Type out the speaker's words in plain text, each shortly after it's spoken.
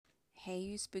Hey,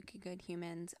 you spooky good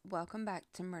humans. Welcome back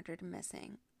to Murdered and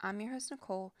Missing. I'm your host,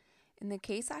 Nicole, and the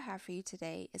case I have for you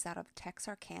today is out of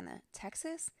Texarkana,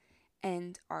 Texas,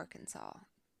 and Arkansas.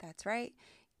 That's right,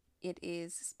 it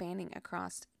is spanning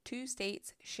across two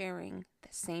states sharing the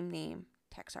same name,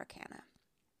 Texarkana.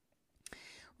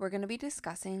 We're going to be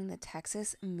discussing the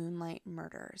Texas Moonlight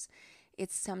murders.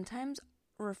 It's sometimes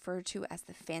referred to as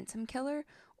the Phantom Killer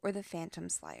or the Phantom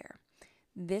Slayer.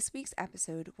 This week's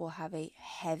episode will have a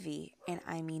heavy, and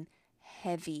I mean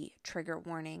heavy, trigger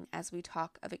warning as we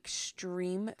talk of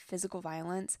extreme physical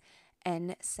violence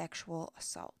and sexual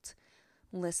assault.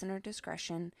 Listener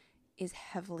discretion is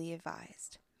heavily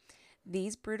advised.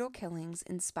 These brutal killings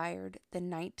inspired the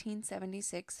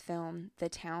 1976 film The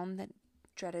Town That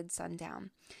Dreaded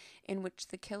Sundown, in which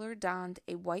the killer donned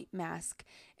a white mask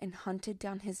and hunted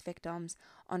down his victims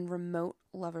on remote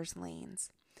lovers'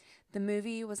 lanes. The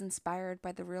movie was inspired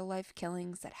by the real-life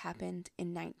killings that happened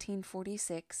in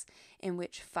 1946, in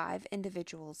which 5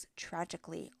 individuals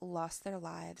tragically lost their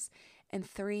lives and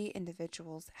 3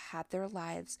 individuals had their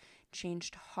lives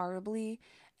changed horribly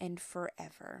and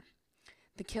forever.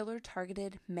 The killer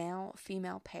targeted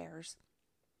male-female pairs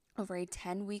over a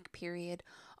 10-week period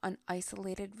on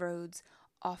isolated roads,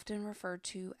 often referred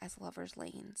to as lovers'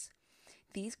 lanes.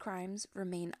 These crimes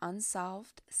remain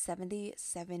unsolved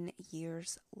 77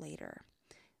 years later.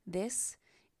 This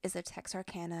is the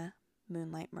Texarkana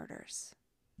Moonlight Murders.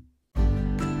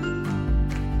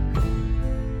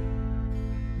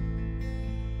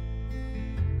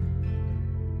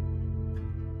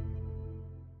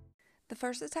 The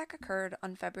first attack occurred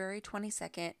on February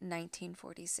 22nd,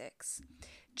 1946.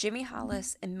 Jimmy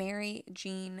Hollis and Mary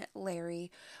Jean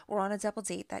Larry were on a double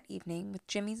date that evening with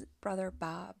Jimmy's brother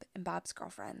Bob and Bob's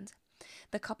girlfriend.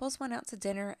 The couples went out to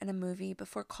dinner and a movie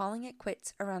before calling it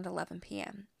quits around 11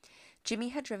 p.m. Jimmy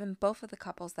had driven both of the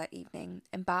couples that evening,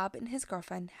 and Bob and his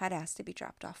girlfriend had asked to be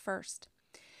dropped off first.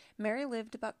 Mary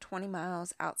lived about 20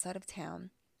 miles outside of town.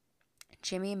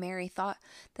 Jimmy and Mary thought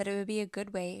that it would be a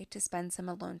good way to spend some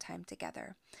alone time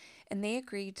together, and they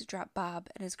agreed to drop Bob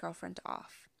and his girlfriend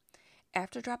off.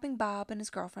 After dropping Bob and his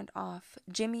girlfriend off,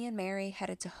 Jimmy and Mary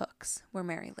headed to Hooks, where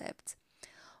Mary lived.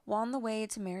 While on the way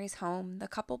to Mary's home, the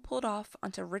couple pulled off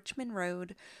onto Richmond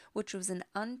Road, which was an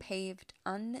unpaved,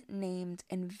 unnamed,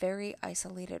 and very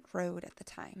isolated road at the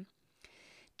time.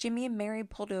 Jimmy and Mary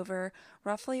pulled over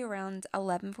roughly around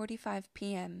 11:45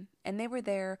 p.m., and they were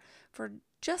there for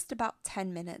just about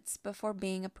 10 minutes before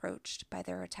being approached by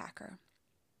their attacker.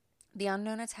 The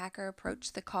unknown attacker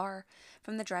approached the car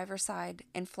from the driver's side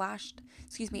and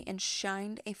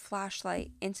shined a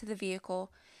flashlight into the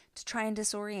vehicle to try and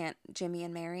disorient Jimmy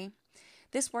and Mary.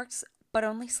 This worked, but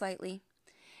only slightly,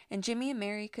 and Jimmy and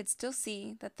Mary could still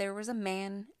see that there was a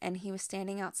man, and he was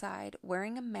standing outside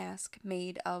wearing a mask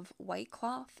made of white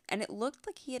cloth, and it looked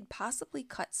like he had possibly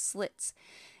cut slits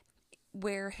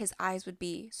where his eyes would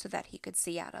be so that he could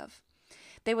see out of.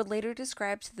 They would later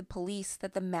describe to the police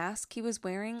that the mask he was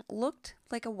wearing looked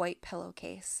like a white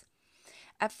pillowcase.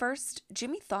 At first,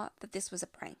 Jimmy thought that this was a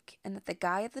prank and that the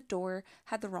guy at the door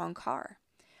had the wrong car.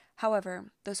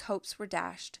 However, those hopes were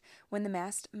dashed when the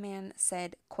masked man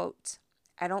said, quote,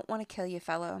 "I don't want to kill you,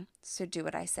 fellow, so do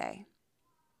what I say."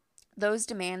 Those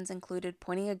demands included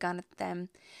pointing a gun at them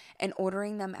and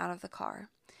ordering them out of the car.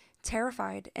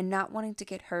 Terrified and not wanting to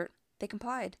get hurt, they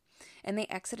complied, and they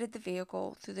exited the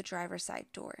vehicle through the driver's side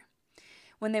door.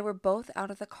 When they were both out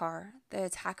of the car, the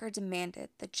attacker demanded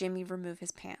that Jimmy remove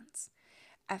his pants.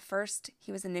 At first,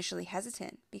 he was initially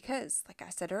hesitant because, like I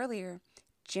said earlier,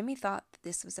 Jimmy thought that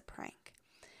this was a prank.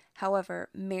 However,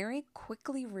 Mary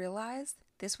quickly realized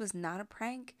this was not a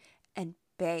prank and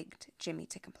begged Jimmy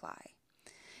to comply.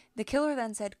 The killer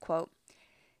then said, quote,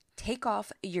 "Take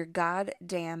off your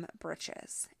goddamn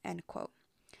britches," end quote.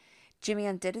 Jimmy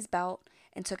undid his belt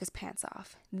and took his pants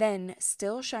off. Then,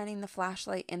 still shining the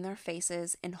flashlight in their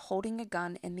faces and holding a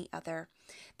gun in the other,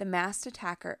 the masked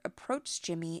attacker approached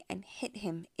Jimmy and hit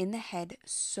him in the head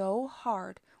so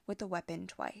hard with the weapon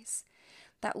twice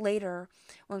that later,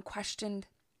 when questioned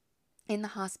in the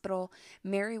hospital,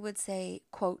 Mary would say,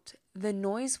 quote, "The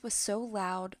noise was so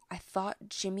loud I thought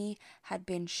Jimmy had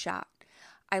been shot.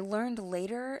 I learned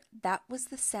later that was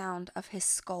the sound of his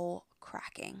skull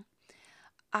cracking."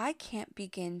 I can't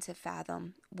begin to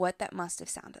fathom what that must have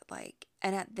sounded like.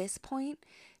 And at this point,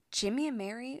 Jimmy and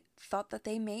Mary thought that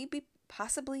they may be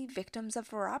possibly victims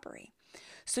of a robbery.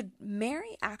 So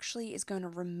Mary actually is going to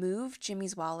remove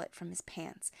Jimmy's wallet from his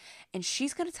pants, and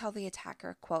she's going to tell the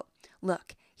attacker, quote,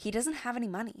 "Look, he doesn't have any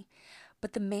money,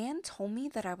 but the man told me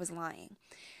that I was lying."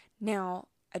 Now,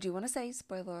 I do want to say,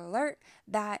 spoiler alert,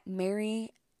 that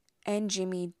Mary and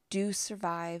Jimmy do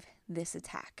survive this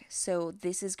attack. So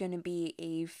this is going to be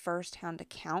a first-hand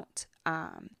account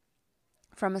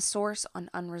from a source on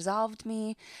Unresolved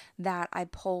Me that I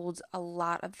pulled a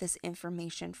lot of this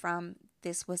information from.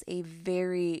 This was a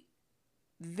very,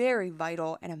 very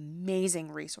vital and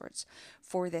amazing resource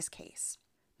for this case.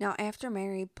 Now, after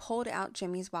Mary pulled out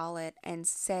Jimmy's wallet and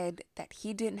said that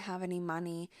he didn't have any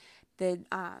money,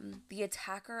 the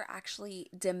attacker actually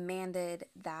demanded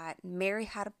that Mary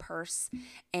had a purse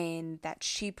and that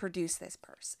she produce this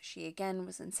purse. She again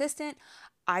was insistent,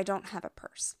 I don't have a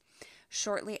purse.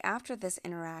 Shortly after this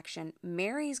interaction,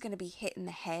 Mary's going to be hit in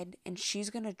the head and she's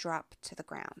going to drop to the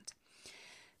ground.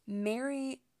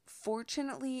 Mary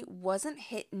fortunately wasn't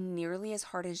hit nearly as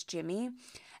hard as Jimmy,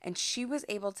 and she was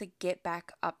able to get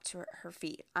back up to her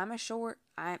feet. I'm sure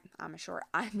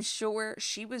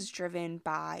she was driven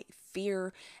by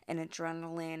fear and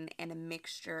adrenaline and a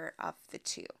mixture of the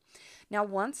two. Now,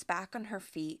 once back on her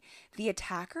feet, the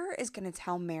attacker is going to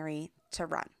tell Mary to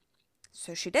run.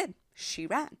 So she did. She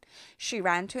ran. She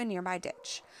ran to a nearby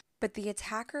ditch. But the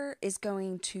attacker is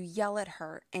going to yell at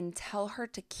her and tell her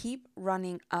to keep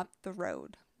running up the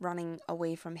road, running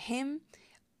away from him,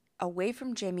 away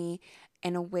from Jimmy,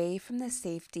 and away from the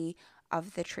safety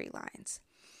of the tree lines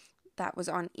that was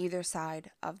on either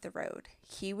side of the road.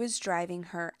 He was driving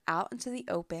her out into the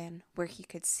open where he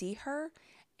could see her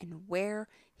and where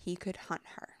he could hunt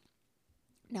her.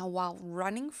 Now, while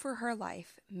running for her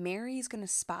life, Mary's going to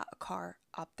spot a car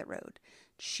up the road.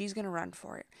 She's going to run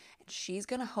for it, and she's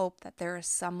going to hope that there is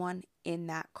someone in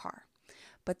that car.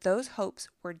 But those hopes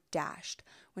were dashed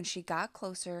when she got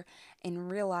closer and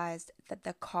realized that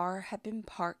the car had been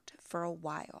parked for a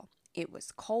while. It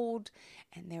was cold,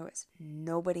 and there was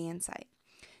nobody in sight.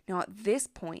 Now, at this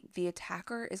point, the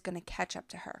attacker is going to catch up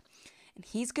to her, and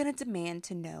he's going to demand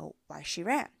to know why she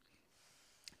ran.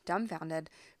 Dumbfounded,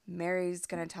 Mary's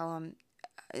going to tell him,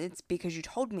 it's because you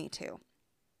told me to.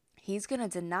 He's going to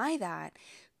deny that,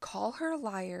 call her a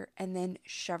liar, and then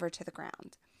shove her to the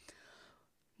ground.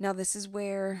 Now, this is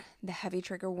where the heavy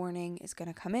trigger warning is going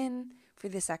to come in for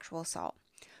the sexual assault.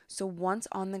 So once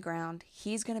on the ground,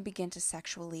 he's going to begin to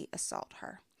sexually assault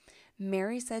her.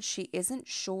 Mary said she isn't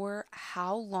sure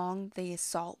how long the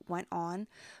assault went on,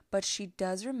 but she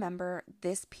does remember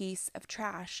this piece of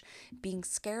trash being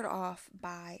scared off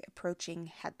by approaching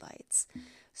headlights.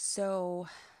 So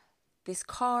this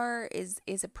car is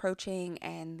approaching,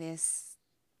 and this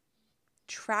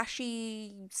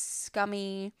trashy,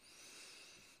 scummy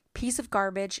piece of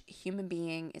garbage human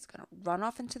being is going to run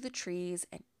off into the trees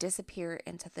and disappear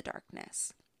into the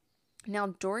darkness.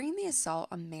 Now, during the assault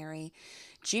on Mary,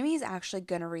 Jimmy's actually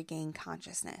going to regain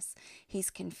consciousness. He's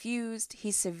confused,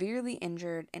 he's severely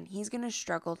injured, and he's going to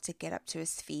struggle to get up to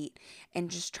his feet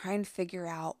and just try and figure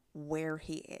out where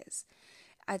he is.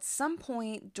 At some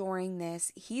point during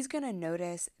this, he's going to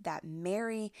notice that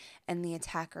Mary and the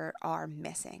attacker are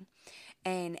missing.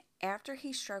 And after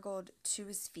he struggled to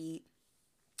his feet,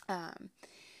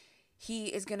 he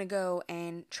is going to go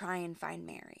and try and find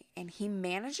Mary. And he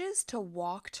manages to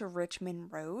walk to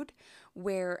Richmond Road,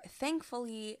 where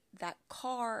thankfully that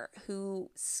car who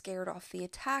scared off the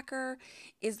attacker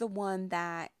is the one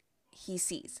that he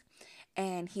sees.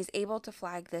 And he's able to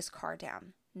flag this car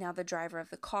down. Now the driver of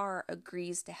the car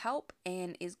agrees to help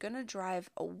and is going to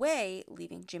drive away,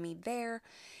 leaving Jimmy there.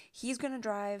 He's going to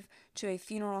drive to a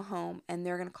funeral home, and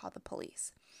they're going to call the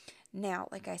police. Now,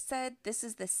 like I said, this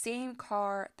is the same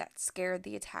car that scared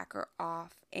the attacker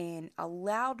off and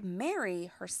allowed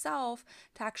Mary herself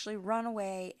to actually run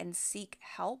away and seek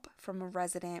help from a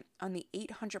resident on the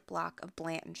 800 block of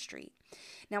Blanton Street.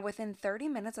 Now, within 30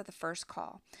 minutes of the first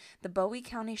call, the Bowie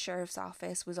County Sheriff's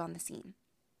Office was on the scene.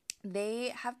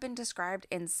 They have been described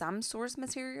in some source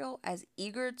material as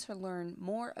eager to learn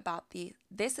more about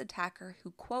this attacker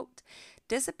who, quote,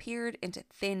 disappeared into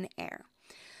thin air.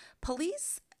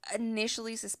 Police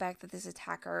initially suspect that this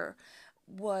attack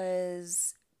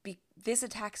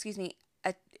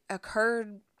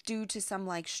occurred due to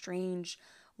some strange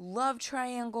love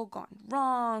triangle gone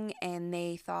wrong, and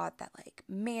they thought that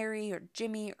Mary or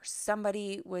Jimmy or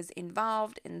somebody was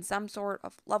involved in some sort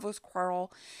of lover's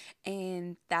quarrel,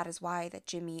 and that is why that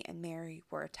Jimmy and Mary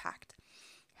were attacked.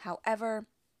 However,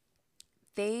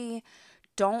 they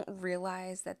don't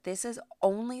realize that this is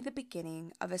only the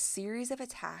beginning of a series of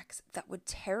attacks that would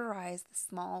terrorize the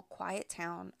small, quiet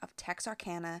town of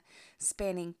Texarkana,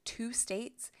 spanning 2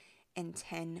 states in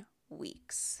 10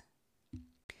 weeks.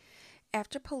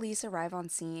 After police arrive on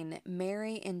scene,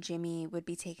 Mary and Jimmy would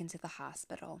be taken to the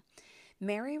hospital.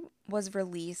 Mary was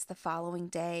released the following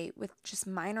day with just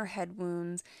minor head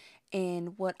wounds,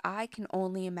 in what I can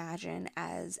only imagine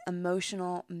as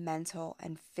emotional, mental,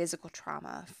 and physical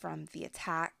trauma from the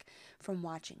attack, from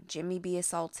watching Jimmy be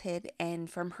assaulted, and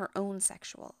from her own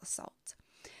sexual assault.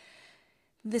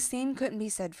 The same couldn't be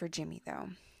said for Jimmy, though.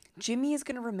 Jimmy is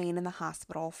going to remain in the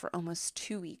hospital for almost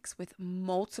 2 weeks with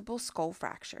multiple skull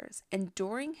fractures, and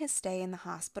during his stay in the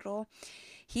hospital,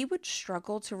 he would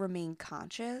struggle to remain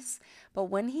conscious, but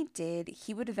when he did,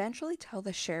 he would eventually tell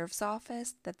the sheriff's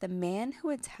office that the man who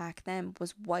attacked them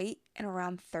was white and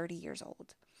around 30 years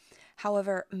old.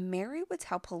 However, Mary would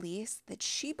tell police that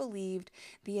she believed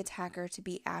the attacker to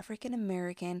be African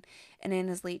American and in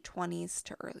his late 20s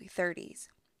to early 30s.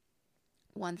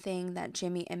 One thing that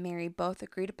Jimmy and Mary both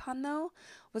agreed upon, though,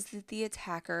 was that the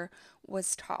attacker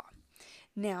was tall.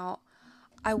 Now,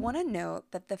 I want to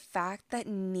note that the fact that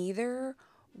neither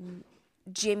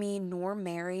Jimmy nor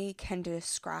Mary can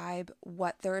describe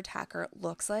what their attacker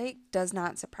looks like does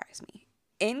not surprise me.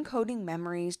 Encoding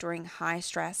memories during high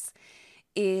stress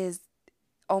is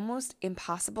almost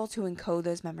impossible to encode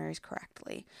those memories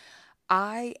correctly.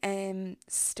 I am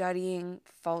studying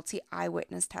faulty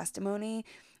eyewitness testimony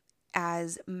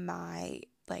as my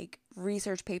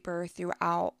research paper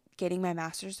throughout getting my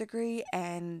master's degree,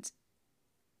 and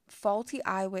faulty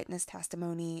eyewitness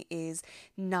testimony is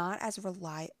not as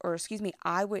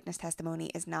eyewitness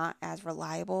testimony is not as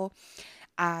reliable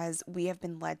as we have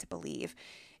been led to believe.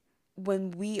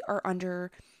 When we are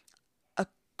under a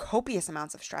copious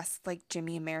amounts of stress, like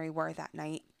Jimmy and Mary were that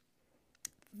night,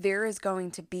 there is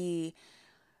going to be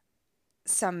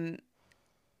some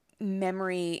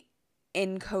memory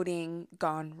encoding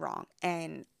gone wrong,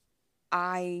 and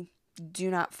I do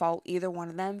not fault either one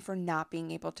of them for not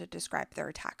being able to describe their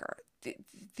attacker.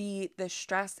 The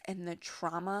stress and the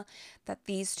trauma that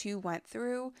these two went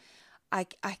through, I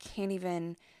can't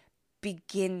even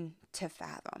begin to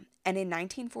fathom. And in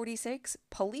 1946,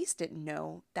 police didn't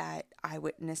know that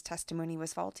eyewitness testimony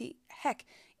was faulty. Heck,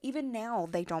 even now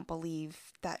they don't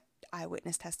believe that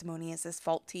eyewitness testimony is as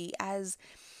faulty as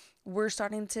we're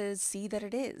starting to see that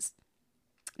it is.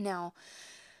 Now,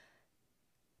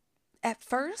 at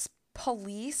first,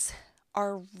 police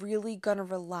are really going to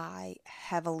rely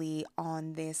heavily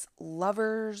on this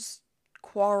lovers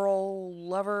quarrel,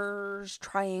 lovers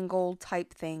triangle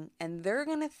type thing, and they're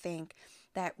going to think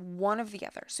that one of the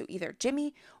other, so either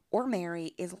Jimmy or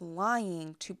Mary, is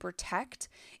lying to protect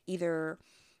either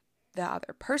the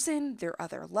other person, their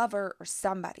other lover, or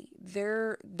somebody.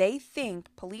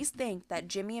 Police think that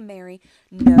Jimmy and Mary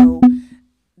know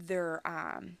their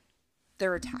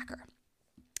attacker.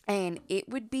 And it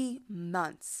would be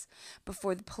months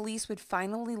before the police would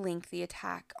finally link the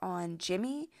attack on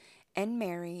Jimmy and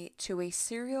Mary to a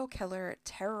serial killer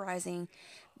terrorizing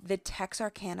the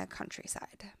Texarkana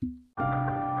countryside.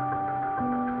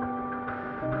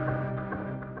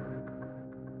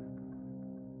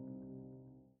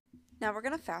 Now we're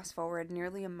going to fast forward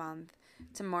nearly a month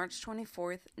to March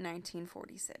 24th,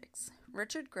 1946.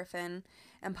 Richard Griffin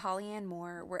and Polly Ann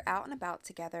Moore were out and about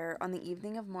together on the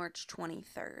evening of March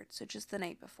 23rd, so just the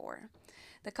night before.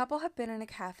 The couple had been in a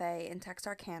cafe in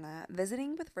Texarkana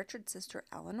visiting with Richard's sister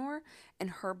Eleanor and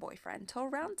her boyfriend till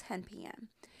around 10 p.m.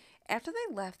 After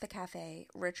they left the cafe,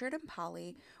 Richard and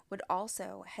Polly would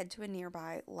also head to a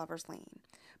nearby Lover's Lane.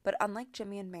 But unlike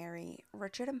Jimmy and Mary,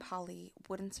 Richard and Polly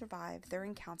wouldn't survive their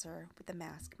encounter with the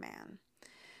masked man.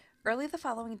 Early the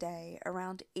following day,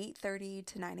 around 8:30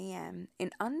 to 9 a.m.,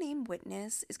 an unnamed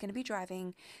witness is going to be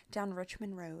driving down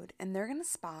Richmond Road, and they're going to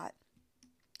spot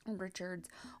Richard's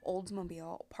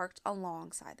Oldsmobile parked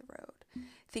alongside the road.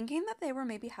 Thinking that they were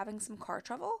maybe having some car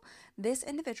trouble, this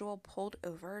individual pulled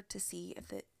over to see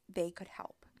if they could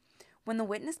help. When the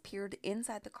witness peered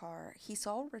inside the car, he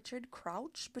saw Richard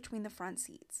crouched between the front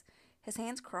seats, his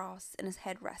hands crossed and his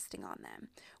head resting on them,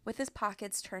 with his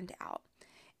pockets turned out.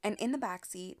 And in the back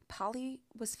seat, Polly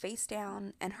was face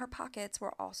down and her pockets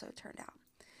were also turned out.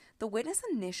 The witness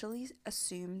initially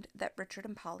assumed that Richard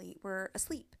and Polly were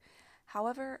asleep.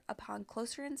 However, upon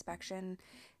closer inspection,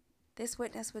 this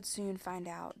witness would soon find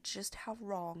out just how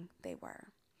wrong they were.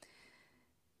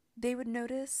 They would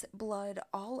notice blood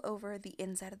all over the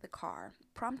inside of the car,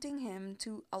 prompting him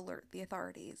to alert the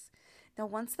authorities. Now,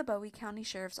 once the Bowie County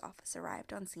Sheriff's Office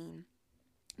arrived on scene,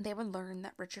 they would learn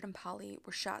that Richard and Polly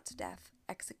were shot to death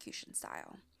execution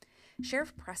style.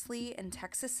 Sheriff Presley and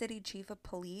Texas City Chief of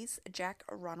Police Jack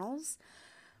Runnels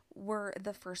were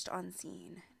the first on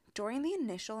scene. During the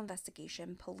initial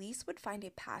investigation, police would find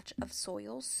a patch of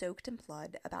soil soaked in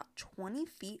blood about 20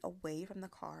 feet away from the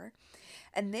car,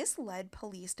 and this led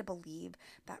police to believe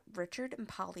that Richard and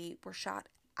Polly were shot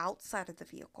outside of the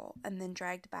vehicle and then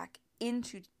dragged back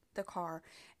into the car,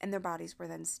 and their bodies were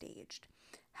then staged.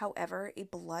 However, a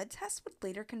blood test would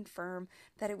later confirm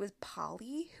that it was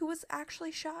Polly who was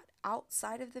actually shot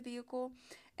outside of the vehicle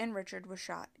and Richard was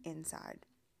shot inside.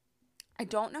 I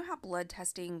don't know how blood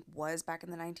testing was back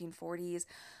in the 1940s.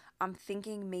 I'm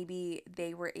thinking maybe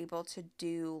they were able to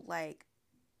do like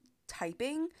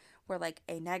typing where like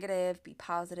A negative, B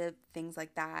positive, things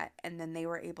like that. And then they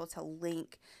were able to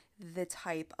link the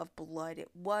type of blood it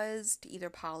was to either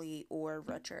Polly or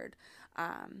Richard.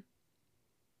 Um,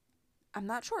 I'm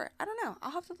not sure. I don't know.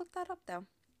 I'll have to look that up though.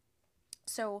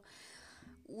 So,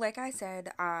 like I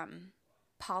said,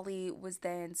 Polly was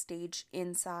then staged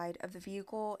inside of the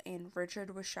vehicle and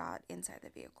Richard was shot inside the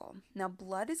vehicle. Now,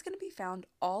 blood is going to be found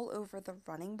all over the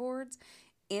running boards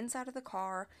inside of the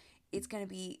car. It's going to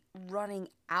be running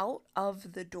out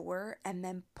of the door and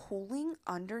then pulling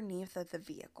underneath of the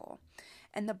vehicle.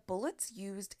 And the bullets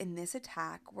used in this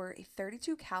attack were a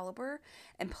 .32 caliber,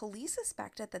 and police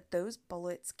suspected that those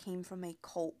bullets came from a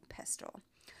Colt pistol.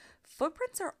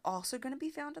 Footprints are also going to be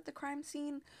found at the crime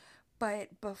scene,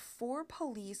 but before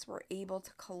police were able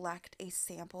to collect a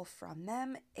sample from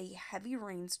them, a heavy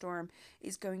rainstorm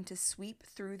is going to sweep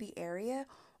through the area,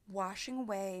 washing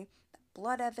away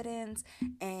blood evidence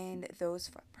and those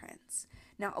footprints.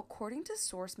 Now, according to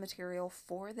source material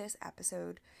for this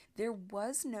episode, there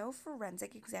was no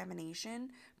forensic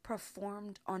examination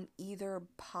performed on either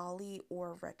Polly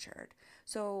or Richard.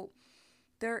 So,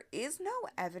 there is no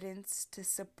evidence to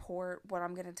support what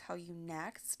I'm going to tell you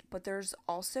next, but there's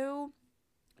also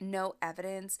no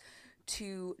evidence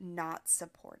to not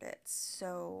support it.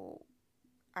 So,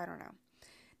 I don't know.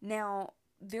 Now,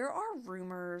 there are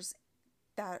rumors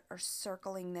that are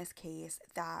circling this case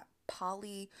that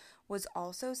Polly was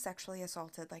also sexually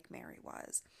assaulted like Mary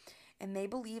was. And they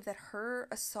believe that her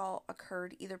assault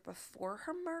occurred either before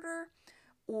her murder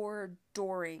or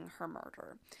during her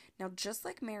murder. Now, just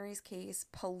like Mary's case,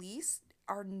 police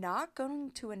are not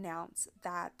going to announce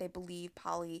that they believe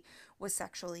Polly was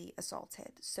sexually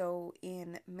assaulted. So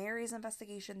in Mary's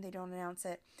investigation, they don't announce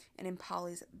it, and in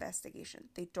Polly's investigation,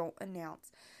 they don't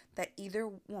announce that either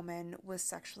woman was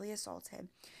sexually assaulted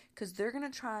because they're going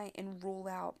to try and rule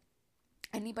out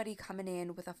anybody coming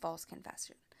in with a false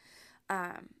confession.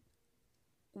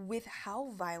 With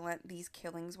how violent these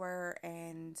killings were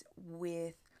and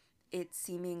with it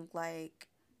seeming like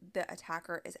the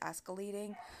attacker is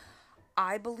escalating,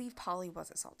 I believe Polly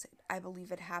was assaulted. I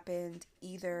believe it happened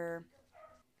either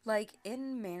like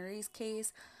in Mary's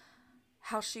case,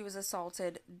 how she was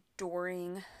assaulted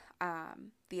during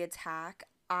the attack.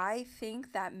 I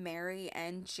think that Mary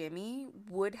and Jimmy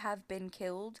would have been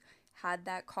killed had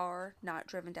that car not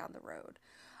driven down the road.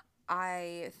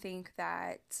 I think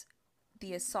that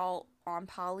the assault on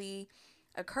Polly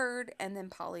occurred and then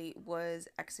Polly was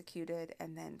executed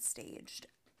and then staged.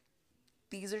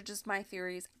 These are just my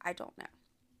theories. I don't know.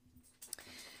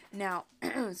 Now,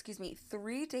 excuse me,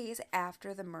 3 days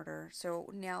after the murder,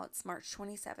 so now it's March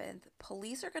 27th,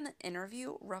 police are going to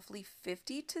interview roughly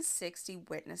 50 to 60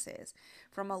 witnesses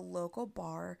from a local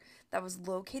bar that was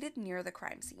located near the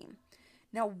crime scene.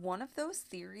 Now, one of those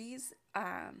theories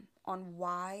on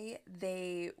why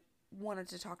they wanted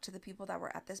to talk to the people that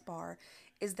were at this bar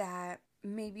is that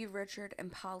maybe Richard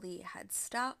and Polly had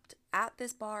stopped at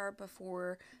this bar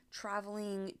before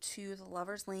traveling to the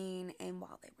Lover's Lane, and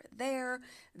while they were there,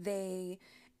 they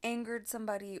angered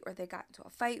somebody or they got into a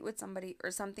fight with somebody or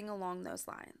something along those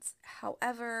lines.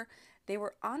 However, they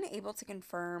were unable to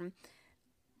confirm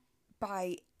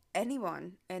by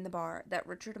anyone in the bar that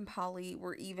Richard and Polly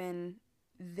were even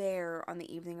there on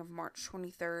the evening of March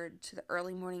 23rd to the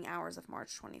early morning hours of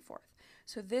March 24th.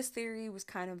 So this theory was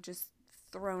kind of just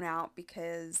thrown out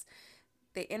because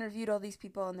they interviewed all these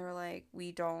people and they were like,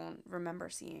 we don't remember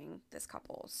seeing this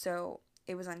couple. So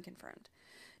it was unconfirmed.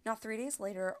 Now, 3 days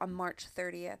later, on March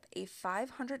 30th, a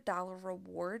 $500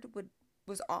 reward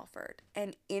was offered.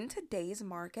 And in today's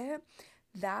market,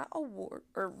 that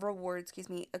reward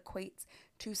equates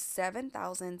to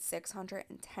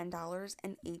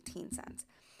 $7,610.18.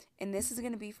 And this is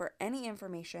going to be for any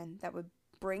information that would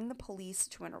bring the police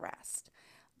to an arrest.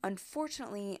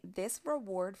 Unfortunately, this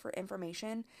reward for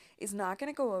information is not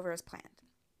going to go over as planned.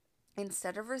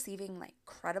 Instead of receiving like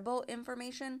credible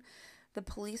information, the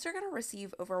police are going to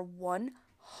receive over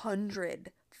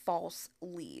 100 false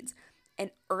leads. And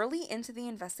early into the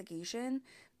investigation,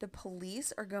 the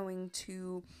police are going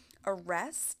to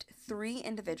arrest 3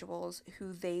 individuals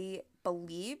who they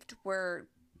believed were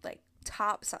like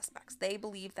top suspects. They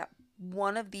believed that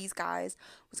one of these guys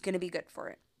was going to be good for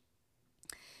it.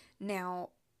 Now,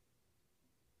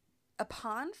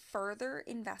 upon further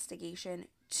investigation,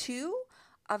 2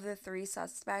 of the 3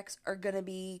 suspects are going to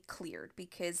be cleared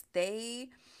because they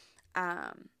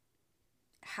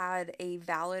had a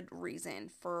valid reason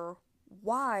for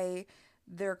why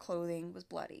their clothing was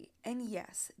bloody. And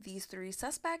yes, these three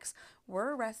suspects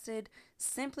were arrested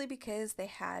simply because they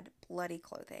had bloody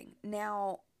clothing.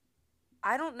 Now,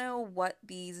 I don't know what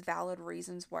these valid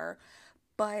reasons were,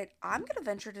 but I'm going to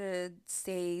venture to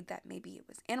say that maybe it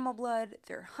was animal blood,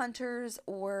 they're hunters,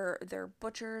 or they're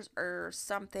butchers or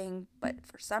something, but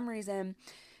for some reason,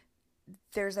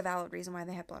 there's a valid reason why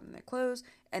they have blood in their clothes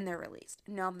and they're released.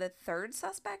 Now, the third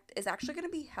suspect is actually going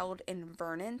to be held in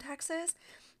Vernon, Texas,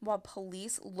 while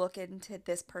police look into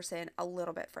this person a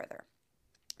little bit further.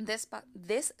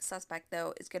 This suspect,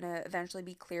 though, is going to eventually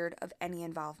be cleared of any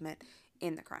involvement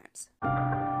in the crimes.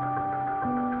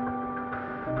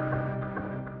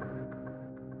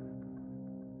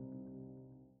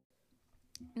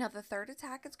 Now, the third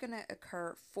attack is going to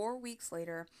occur 4 weeks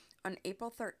later on April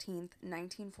 13th,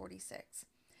 1946.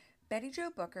 Betty Jo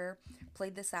Booker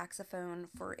played the saxophone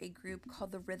for a group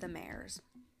called the Rhythmaires,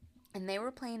 and they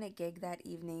were playing a gig that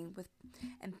evening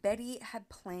and Betty had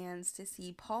plans to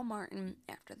see Paul Martin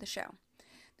after the show.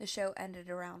 The show ended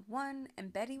around 1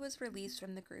 and Betty was released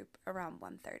from the group around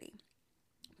 1:30.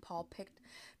 Paul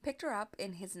picked her up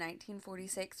in his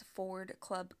 1946 Ford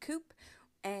Club Coupe,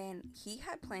 and he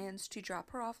had plans to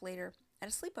drop her off later at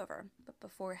a sleepover. But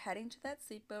before heading to that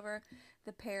sleepover,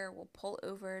 the pair will pull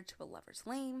over to a lover's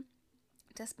lane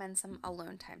to spend some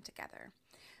alone time together.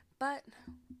 But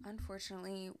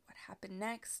unfortunately, what happened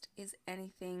next is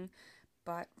anything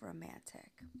but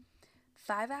romantic.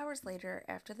 5 hours later,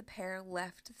 after the pair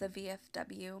left the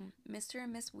VFW, Mr.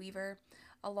 and Miss Weaver,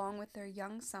 along with their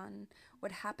young son,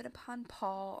 would happen upon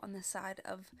Paul on the side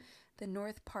of the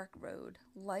North Park Road,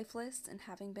 lifeless and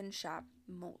having been shot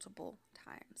multiple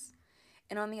times.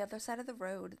 And on the other side of the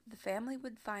road, the family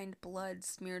would find blood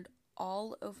smeared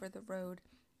all over the road,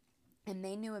 and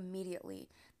they knew immediately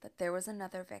that there was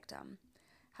another victim.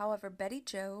 However, Betty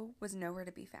Jo was nowhere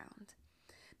to be found.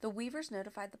 The Weavers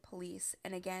notified the police,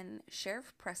 and again,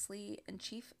 Sheriff Presley and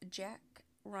Chief Jack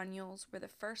Runnels were the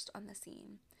first on the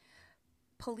scene.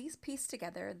 Police pieced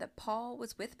together that Paul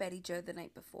was with Betty Jo the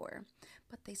night before,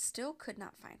 but they still could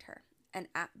not find her. And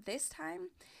at this time,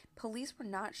 police were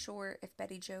not sure if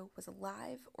Betty Jo was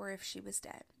alive or if she was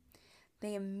dead.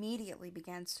 They immediately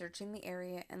began searching the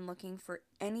area and looking for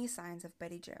any signs of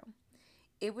Betty Jo.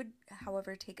 It would,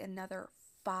 however, take another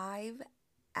 5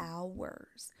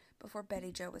 hours before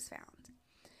Betty Jo was found.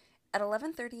 At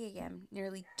 11:30 a.m.,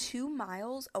 nearly 2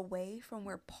 miles away from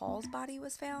where Paul's body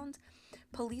was found,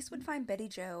 police would find Betty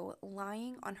Jo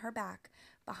lying on her back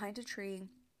behind a tree,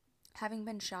 having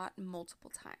been shot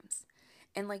multiple times.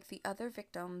 And like the other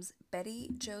victims, Betty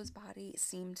Jo's body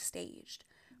seemed staged.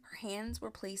 Her hands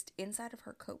were placed inside of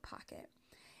her coat pocket.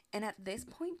 And at this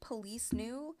point, police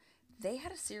knew they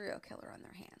had a serial killer on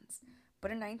their hands.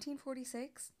 But in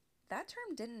 1946, that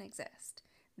term didn't exist.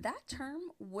 That term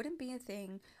wouldn't be a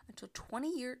thing until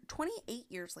 28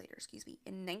 years later,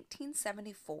 in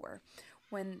 1974,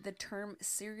 when the term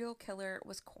serial killer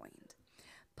was coined.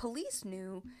 Police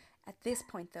knew at this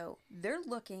point, though, they're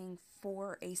looking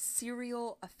for a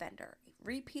serial offender, a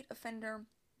repeat offender,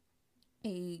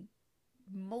 a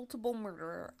multiple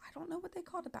murderer. I don't know what they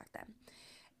called it back then.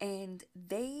 And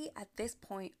they, at this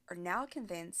point, are now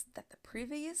convinced that the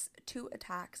previous 2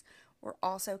 attacks were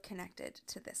also connected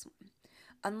to this one.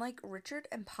 Unlike Richard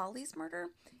and Polly's murder,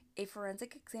 a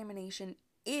forensic examination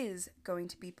is going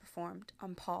to be performed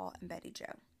on Paul and Betty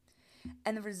Jo.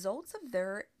 And the results of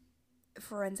their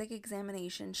forensic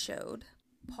examination showed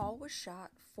Paul was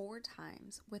shot 4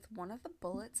 times, with one of the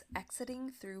bullets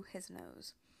exiting through his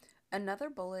nose. Another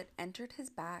bullet entered his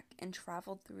back and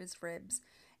traveled through his ribs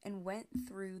and went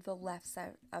through the left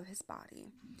side of his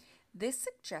body. This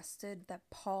suggested that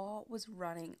Paul was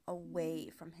running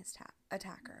away from his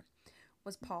attacker.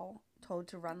 Was Paul told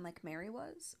to run like Mary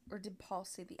was, or did Paul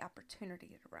see the opportunity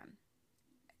to run?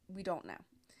 We don't know.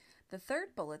 The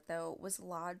third bullet, though, was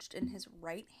lodged in his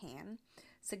right hand,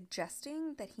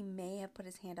 suggesting that he may have put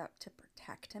his hand up to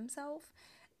protect himself,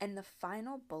 and the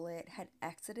final bullet had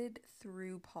exited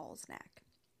through Paul's neck.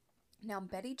 Now,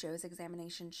 Betty Jo's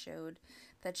examination showed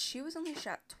that she was only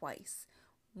shot twice,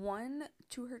 one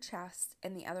to her chest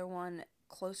and the other one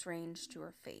close range to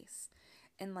her face.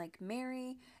 And like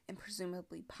Mary and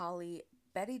presumably Polly,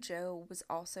 Betty Jo was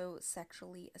also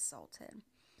sexually assaulted.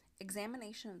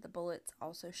 Examination of the bullets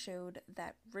also showed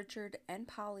that Richard and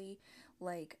Polly,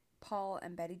 like Paul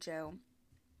and Betty Jo,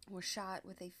 were shot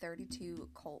with a .32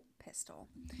 Colt pistol.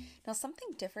 Now,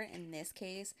 something different in this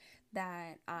case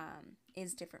that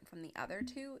is different from the other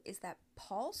 2 is that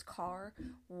Paul's car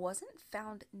wasn't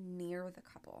found near the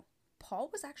couple. Paul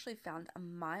was actually found 1.5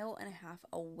 miles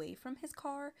away from his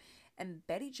car, and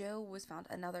Betty Jo was found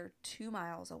another 2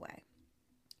 miles away.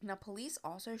 Now, police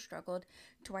also struggled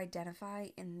to identify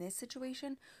in this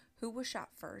situation who was shot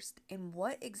first and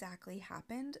what exactly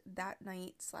happened that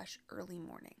night/early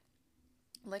morning.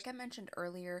 Like I mentioned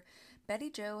earlier, Betty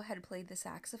Jo had played the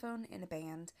saxophone in a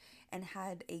band and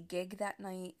had a gig that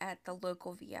night at the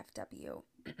local VFW.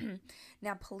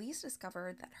 Now, police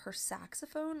discovered that her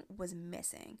saxophone was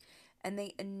missing, and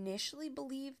they initially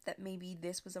believed that maybe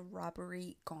this was a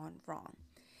robbery gone wrong.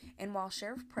 And while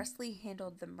Sheriff Presley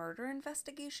handled the murder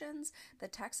investigations, the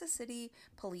Texas City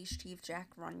Police Chief Jack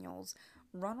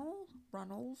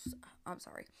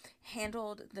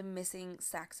handled the missing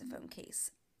saxophone case.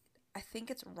 I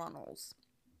think it's Runnels.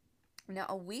 Now,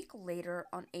 a week later,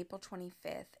 on April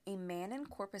 25th, a man in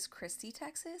Corpus Christi,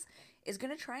 Texas, is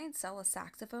going to try and sell a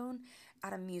saxophone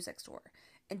at a music store.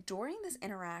 And during this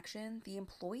interaction, the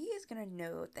employee is going to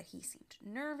note that he seemed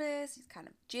nervous, he's kind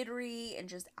of jittery, and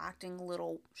just acting a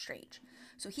little strange.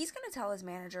 So he's going to tell his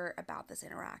manager about this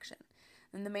interaction.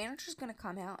 And the manager's going to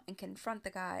come out and confront the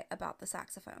guy about the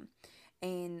saxophone.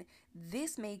 And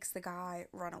this makes the guy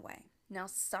run away. Now,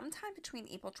 sometime between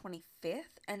April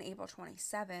 25th and April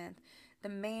 27th, the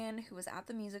man who was at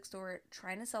the music store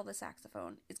trying to sell the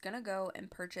saxophone is going to go and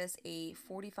purchase a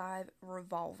 .45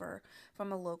 revolver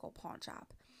from a local pawn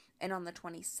shop. And on the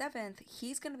 27th,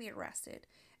 he's going to be arrested,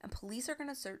 and police are going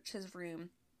to search his room,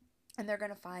 and they're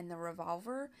going to find the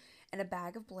revolver and a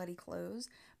bag of bloody clothes,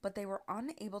 but they were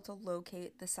unable to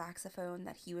locate the saxophone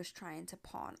that he was trying to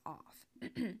pawn off.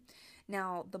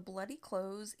 Now, the bloody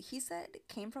clothes, he said,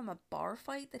 came from a bar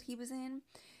fight that he was in,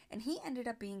 and he ended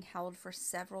up being held for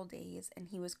several days, and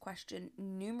he was questioned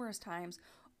numerous times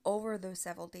over those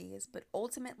several days, but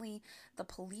ultimately, the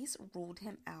police ruled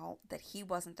him out that he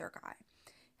wasn't their guy.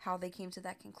 How they came to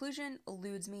that conclusion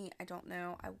eludes me. I don't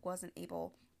know. I wasn't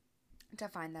able to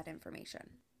find that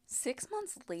information. 6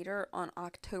 months later, on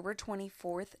October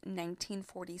 24th,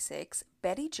 1946,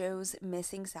 Betty Jo's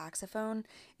missing saxophone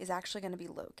is actually going to be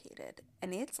located,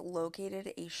 and it's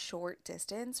located a short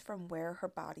distance from where her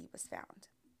body was found.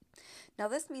 Now,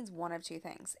 this means one of two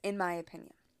things, in my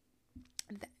opinion.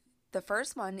 The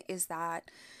first one is that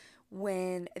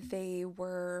when they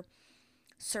were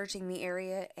searching the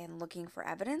area and looking for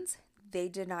evidence, they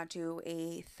did not do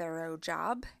a thorough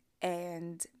job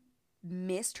and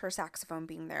missed her saxophone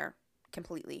being there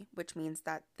completely, which means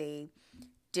that they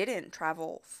didn't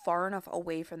travel far enough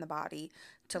away from the body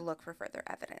to look for further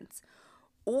evidence.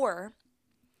 Or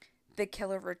the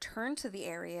killer returned to the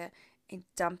area and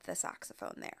dumped the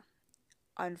saxophone there.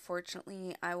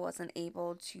 Unfortunately, I wasn't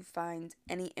able to find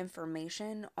any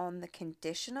information on the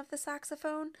condition of the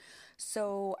saxophone,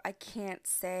 so I can't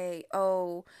say,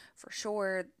 oh, for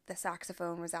sure the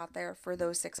saxophone was out there for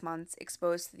those 6 months,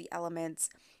 exposed to the elements,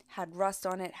 had rust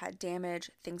on it, had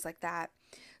damage, things like that.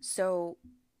 So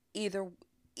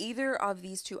either of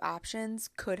these two options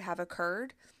could have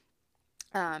occurred,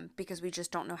 because we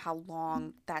just don't know how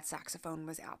long that saxophone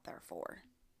was out there for.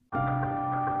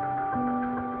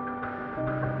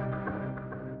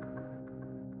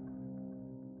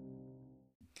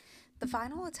 The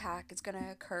final attack is going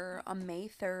to occur on May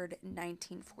 3rd,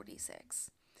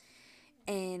 1946.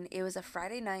 And it was a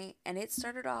Friday night, and it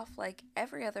started off like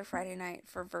every other Friday night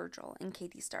for Virgil and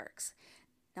Katie Starks.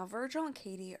 Now, Virgil and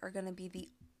Katie are going to be the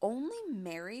only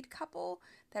married couple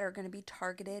that are going to be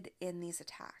targeted in these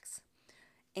attacks.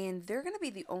 And they're going to be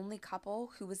the only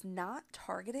couple who was not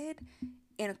targeted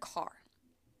in a car.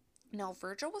 Now,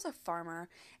 Virgil was a farmer,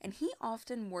 and he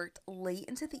often worked late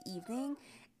into the evening,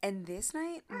 and this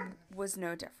night was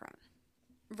no different.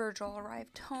 Virgil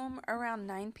arrived home around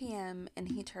 9 p.m. and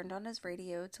he turned on his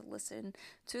radio to listen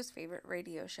to his favorite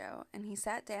radio show, and he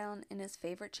sat down in his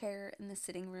favorite chair in the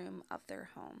sitting room of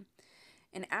their home.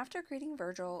 And after greeting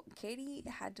Virgil, Katie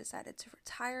had decided to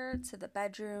retire to the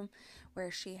bedroom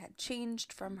where she had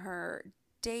changed from her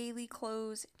daily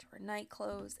clothes into her night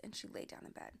clothes, and she lay down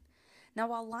in bed. Now,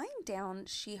 while lying down,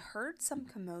 she heard some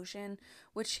commotion,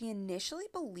 which she initially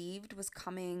believed was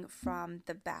coming from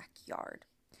the backyard.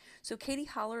 So Katie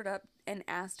hollered up and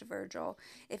asked Virgil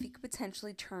if he could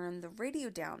potentially turn the radio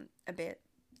down a bit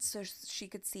so she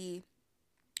could see,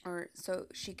 or so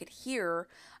she could hear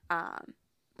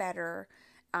better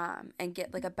and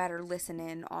get like a better listen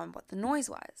in on what the noise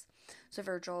was. So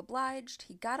Virgil obliged.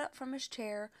 He got up from his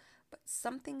chair, but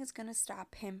something is going to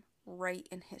stop him right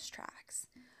in his tracks.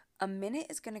 A minute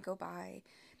is going to go by,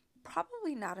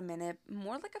 probably not a minute,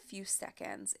 more like a few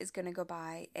seconds is going to go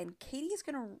by, and Katie is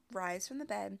going to rise from the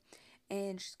bed,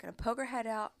 and she's going to poke her head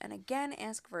out and again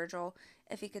ask Virgil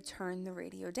if he could turn the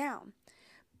radio down.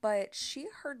 but she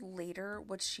heard later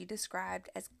what she described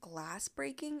as glass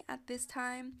breaking at this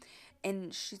time,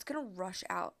 and she's gonna rush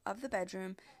out of the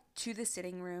bedroom to the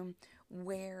sitting room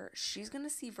where she's gonna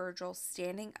see Virgil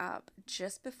standing up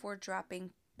just before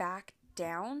dropping back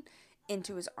down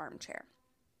into his armchair.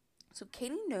 So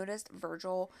Katie noticed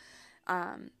Virgil's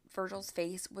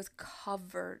face was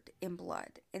covered in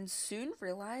blood and soon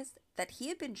realized that he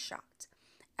had been shot.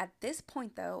 At this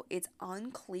point, though, it's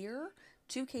unclear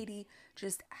to Katie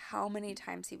just how many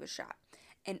times he was shot.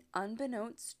 And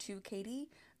unbeknownst to Katie,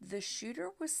 the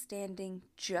shooter was standing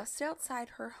just outside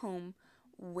her home,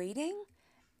 waiting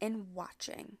and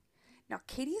watching. Now,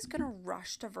 Katie is going to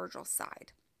rush to Virgil's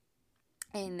side,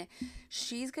 and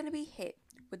she's going to be hit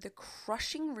with the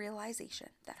crushing realization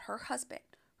that her husband,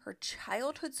 her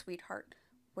childhood sweetheart,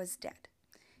 was dead.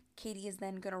 Katie is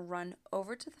then going to run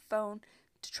over to the phone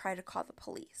to try to call the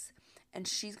police, and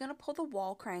she's going to pull the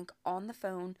wall crank on the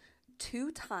phone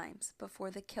 2 times before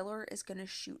the killer is going to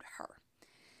shoot her.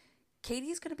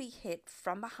 Katie's going to be hit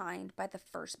from behind by the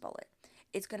first bullet.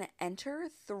 It's going to enter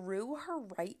through her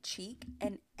right cheek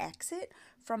and exit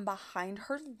from behind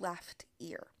her left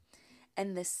ear.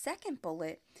 And the second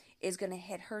bullet is going to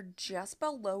hit her just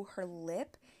below her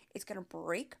lip. It's going to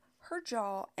break her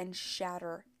jaw and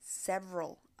shatter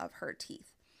several of her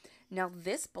teeth. Now,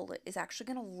 this bullet is actually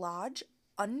going to lodge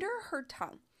under her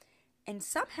tongue. And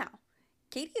somehow,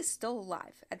 Katie is still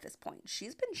alive at this point.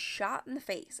 She's been shot in the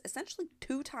face essentially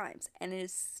 2 times and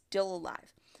is still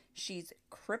alive. She's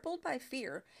crippled by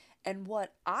fear and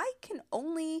what I can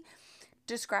only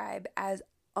describe as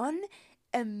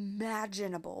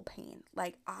unimaginable pain.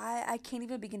 Like, I can't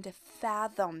even begin to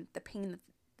fathom the pain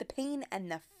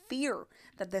and the fear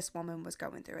that this woman was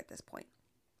going through at this point.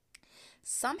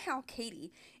 Somehow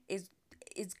Katie is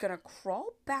going to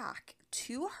crawl back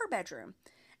to her bedroom,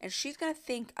 and she's going to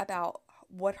think about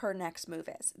what her next move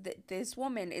is. This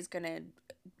woman is going to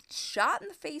shot in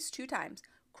the face 2 times,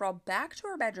 crawl back to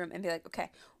her bedroom and be like, okay,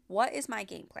 what is my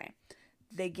game plan?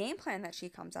 The game plan that she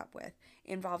comes up with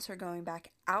involves her going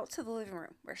back out to the living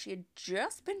room where she had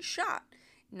just been shot.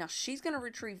 Now she's going to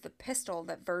retrieve the pistol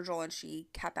that Virgil and she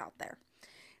kept out there.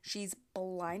 She's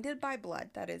blinded by blood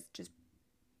that is just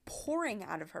pouring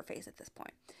out of her face at this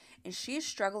point, and she is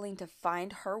struggling to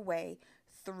find her way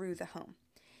through the home.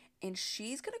 And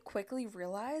she's going to quickly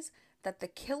realize that the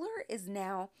killer is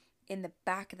now in the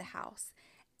back of the house,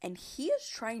 and he is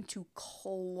trying to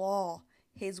claw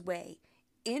his way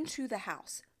into the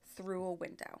house through a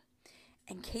window.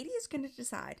 And Katie is going to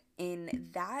decide in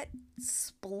that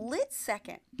split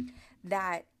second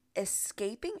that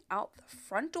escaping out the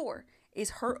front door is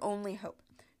her only hope.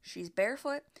 She's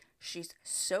barefoot, she's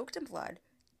soaked in blood,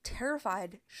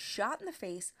 terrified, shot in the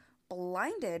face,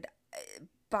 blinded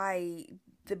by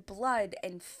the blood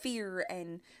and fear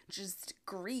and just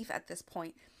grief at this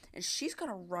point. And she's going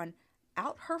to run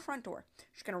out her front door.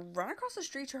 She's going to run across the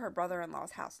street to her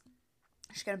brother-in-law's house.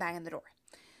 She's going to bang on the door.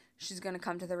 She's going to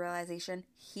come to the realization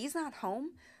he's not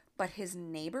home, but his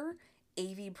neighbor,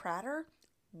 A.V. Prater,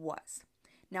 was.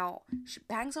 Now, she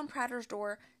bangs on Prater's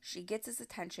door. She gets his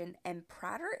attention, and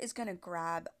Prater is going to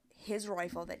grab his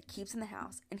rifle that he keeps in the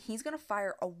house, and he's going to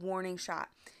fire a warning shot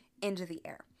into the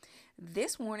air.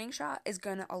 This warning shot is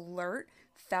going to alert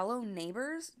fellow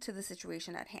neighbors to the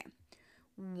situation at hand.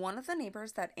 One of the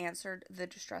neighbors that answered the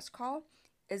distress call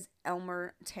is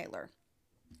Elmer Taylor.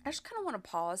 I just kind of want to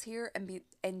pause here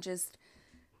and just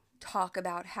talk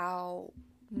about how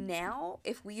now,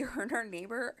 if we heard our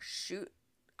neighbor shoot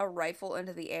a rifle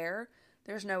into the air,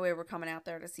 there's no way we're coming out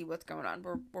there to see what's going on.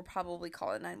 We're probably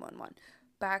calling 911.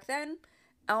 Back then,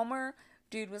 Elmer,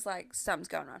 dude, was like, something's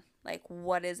going on. Like,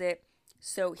 what is it?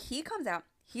 So he comes out.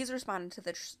 He's responding to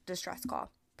the distress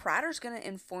call. Prater's going to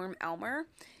inform Elmer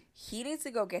he needs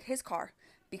to go get his car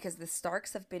because the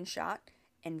Starks have been shot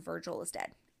and Virgil is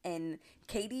dead. And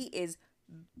Katie is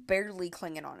barely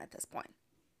clinging on at this point.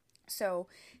 So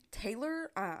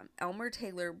Elmer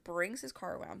Taylor brings his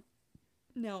car around.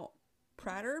 Now,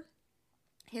 Prater,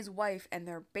 his wife, and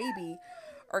their baby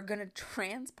are going to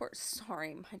transport...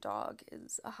 Sorry, my dog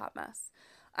is a hot mess.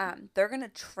 They're going to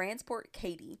transport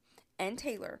Katie and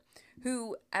Taylor,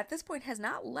 who at this point has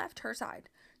not left her side,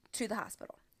 to the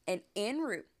hospital. And en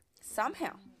route,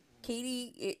 somehow,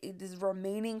 Katie is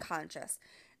remaining conscious.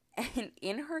 And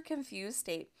in her confused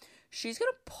state, she's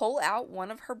going to pull out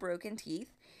one of her broken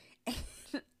teeth.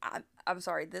 And I'm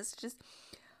sorry, this just...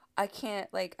 I can't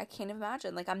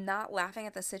imagine. Like, I'm not laughing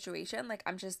at the situation. Like,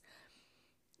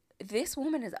 this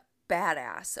woman is a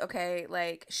badass, okay?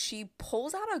 Like, she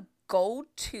pulls out a gold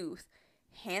tooth,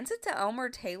 hands it to Elmer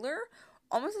Taylor,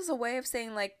 almost as a way of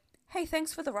saying, like, hey,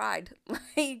 thanks for the ride.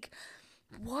 Like,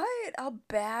 What a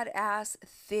badass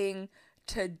thing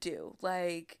to do.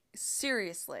 Like,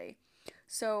 seriously.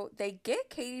 So they get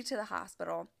Katie to the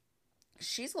hospital.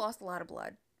 She's lost a lot of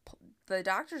blood. The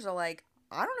doctors are like,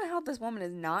 I don't know how this woman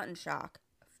is not in shock.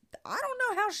 I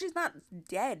don't know how she's not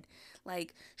dead.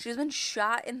 Like, she's been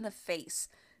shot in the face.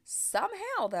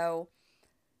 Somehow, though,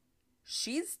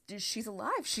 she's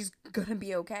alive. She's gonna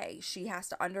be okay. She has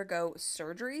to undergo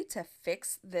surgery to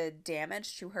fix the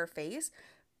damage to her face,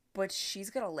 but she's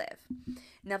gonna live.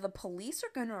 Now the police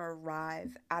are gonna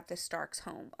arrive at the Starks'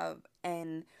 home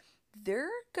and they're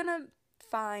gonna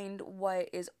find what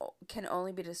is can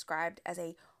only be described as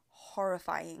a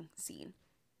horrifying scene.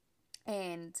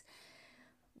 And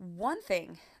one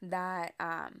thing that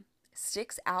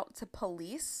sticks out to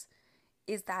police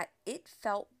is that it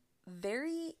felt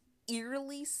very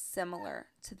eerily similar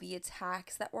to the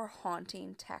attacks that were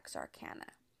haunting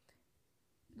Texarkana.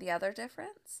 The other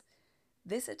difference?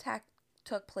 This attack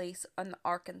took place on the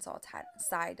Arkansas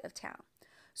side of town.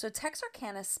 So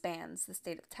Texarkana spans the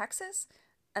state of Texas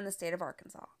and the state of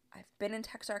Arkansas. I've been in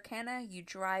Texarkana. You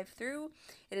drive through.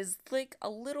 It is like a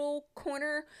little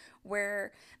corner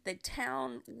where the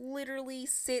town literally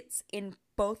sits in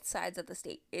both sides of the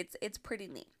state. It's pretty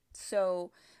neat.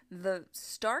 So the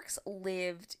Starks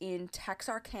lived in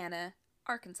Texarkana,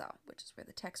 Arkansas, which is where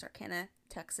the Texarkana,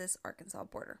 Texas-Arkansas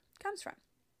border comes from.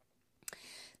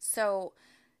 So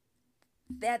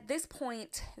at this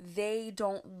point, they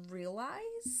don't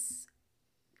realize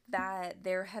that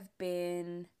there have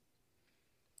been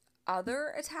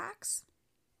other attacks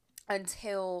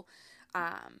until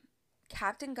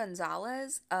Captain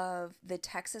Gonzalez of the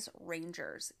Texas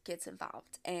Rangers gets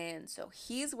involved. And so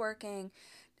he's working,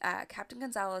 Captain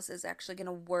Gonzalez is actually going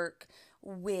to work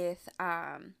with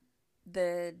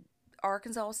the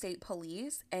Arkansas State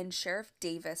Police and Sheriff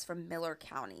Davis from Miller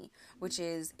County, which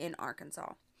is in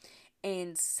Arkansas.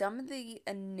 And some of the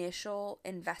initial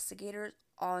investigators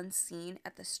on scene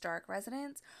at the Stark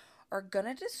residence are going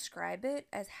to describe it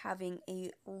as having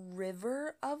a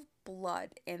river of blood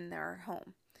in their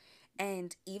home.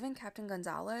 And even Captain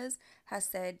Gonzalez has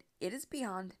said, it is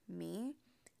beyond me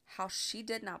how she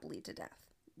did not bleed to death.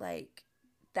 Like,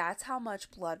 that's how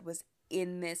much blood was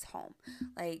in this home.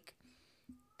 Like,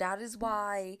 that is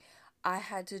why I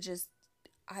had to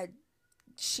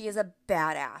she is a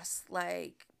badass.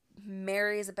 Like,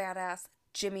 Mary is a badass.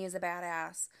 Jimmy is a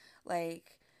badass.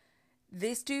 Like,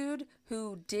 this dude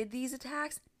who did these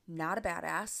attacks, not a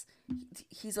badass.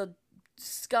 He's a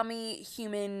scummy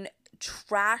human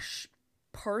trash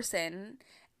person.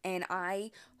 And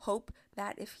I hope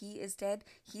that if he is dead,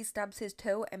 he stubs his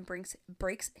toe and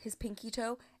breaks his pinky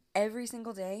toe every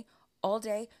single day, all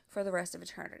day, for the rest of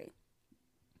eternity.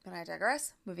 But I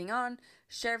digress. Moving on.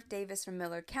 Sheriff Davis from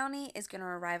Miller County is going to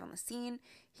arrive on the scene.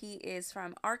 He is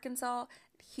from Arkansas.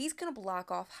 He's going to block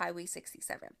off Highway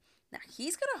 67. Now,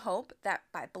 he's going to hope that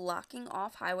by blocking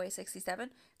off Highway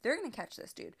 67, they're going to catch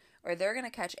this dude. Or they're going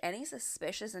to catch any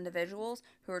suspicious individuals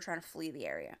who are trying to flee the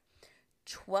area.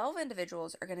 12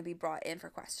 individuals are going to be brought in for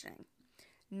questioning.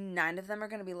 9 of them are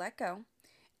going to be let go.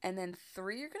 And then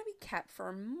 3 are going to be kept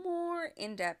for more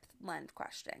in-depth land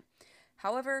questioning.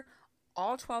 However,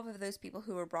 all 12 of those people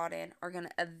who were brought in are going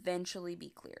to eventually be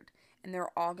cleared. And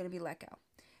they're all going to be let go.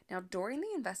 Now, during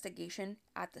the investigation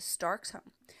at the Starks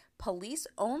home, police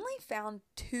only found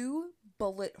 2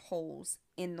 bullet holes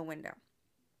in the window.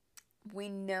 We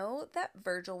know that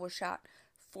Virgil was shot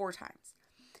 4 times.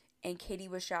 And Katie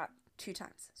was shot 2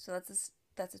 times. So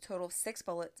that's a total of 6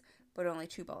 bullets, but only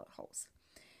 2 bullet holes.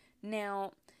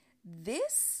 Now,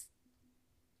 this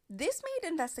made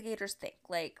investigators think,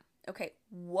 like, okay,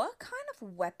 what kind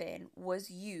of weapon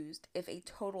was used if a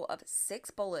total of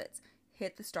 6 bullets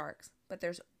hit the Starks, but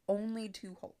there's only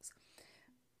 2 holes?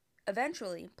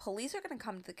 Eventually, police are going to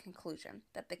come to the conclusion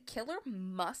that the killer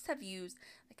must have used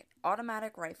like an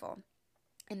automatic rifle.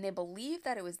 And they believe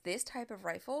that it was this type of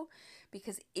rifle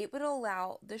because it would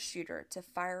allow the shooter to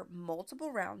fire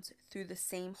multiple rounds through the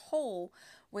same hole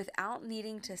without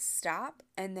needing to stop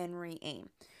and then re-aim,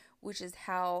 which is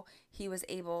how he was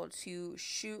able to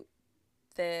shoot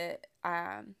the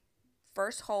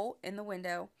first hole in the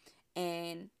window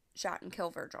and shot and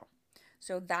kill Virgil.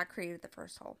 So that created the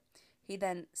first hole. He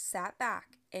then sat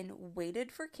back and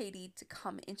waited for Katie to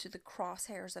come into the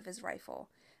crosshairs of his rifle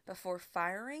before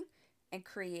firing and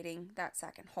creating that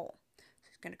second hole. So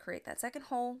he's going to create that second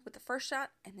hole with the first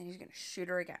shot, and then he's going to shoot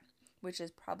her again, which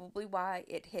is probably why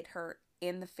it hit her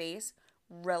in the face,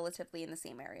 relatively in the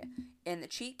same area, in the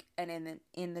cheek and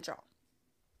in the jaw.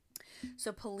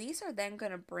 So police are then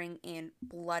going to bring in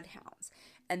bloodhounds,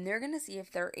 and they're going to see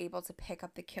if they're able to pick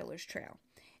up the killer's trail.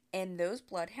 And those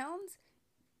bloodhounds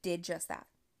did just that.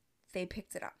 They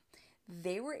picked it up.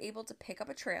 They were able to pick up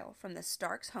a trail from the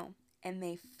Starks' home, and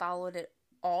they followed it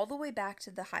all the way back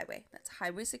to the highway. That's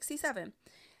Highway 67.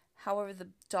 However, the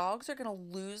dogs are going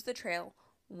to lose the trail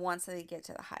once they get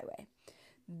to the highway.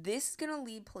 This is going to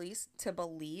lead police to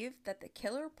believe that the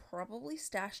killer probably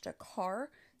stashed a car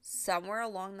somewhere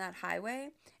along that highway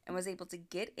and was able to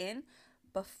get in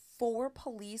before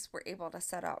police were able to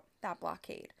set up that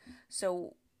blockade.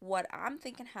 So what I'm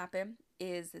thinking happened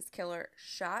is this killer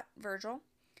shot Virgil,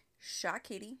 shot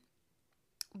Katie,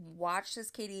 watched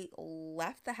as Katie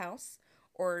left the house,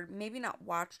 or maybe not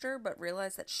watched her, but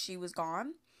realized that she was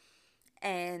gone.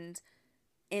 And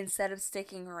instead of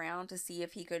sticking around to see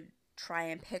if he could try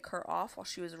and pick her off while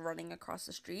she was running across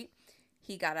the street,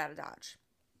 he got out of Dodge.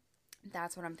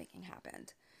 That's what I'm thinking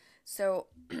happened. So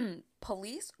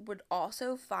police would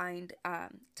also find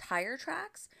tire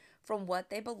tracks from what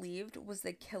they believed was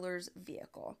the killer's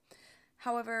vehicle.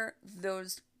 However,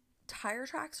 those tire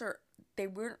tracks they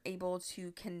weren't able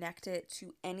to connect it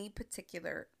to any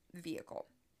particular vehicle.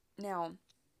 Now,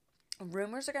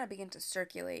 rumors are going to begin to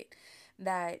circulate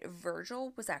that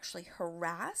Virgil was actually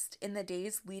harassed in the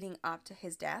days leading up to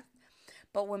his death.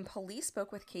 But when police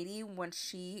spoke with Katie when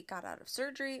she got out of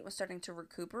surgery, was starting to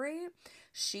recuperate,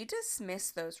 she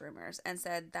dismissed those rumors and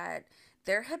said that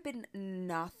there had been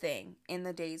nothing in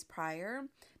the days prior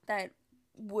that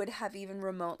would have even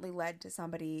remotely led to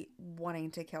somebody wanting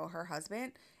to kill her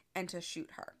husband and to shoot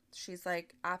her. She's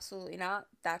like, absolutely not.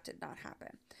 That did not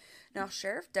happen. Now,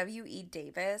 Sheriff W.E.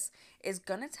 Davis is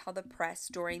going to tell the press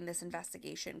during this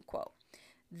investigation, quote,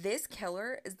 "This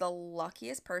killer is the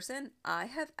luckiest person I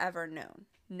have ever known.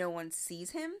 No one sees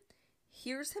him,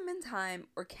 hears him in time,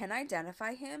 or can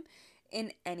identify him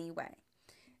in any way."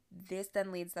 This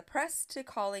then leads the press to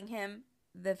calling him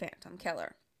the Phantom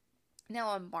Killer. Now,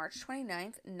 on March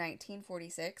 29th,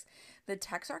 1946, the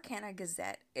Texarkana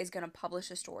Gazette is going to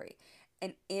publish a story.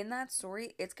 And in that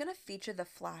story, it's going to feature the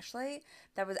flashlight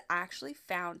that was actually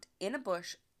found in a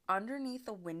bush underneath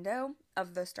the window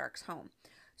of the Starks' home.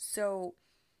 So,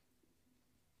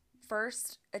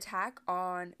 first attack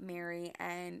on Mary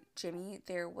and Jimmy,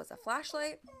 there was a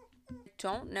flashlight.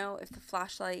 Don't know if the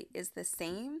flashlight is the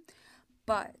same,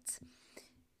 but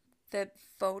the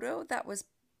photo that was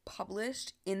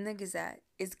published in the Gazette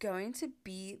is going to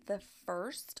be the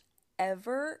first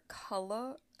ever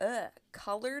colored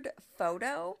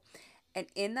photo. And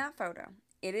in that photo,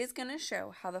 it is going to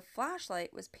show how the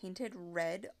flashlight was painted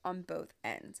red on both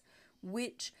ends,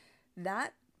 which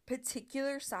that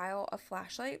particular style of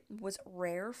flashlight was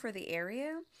rare for the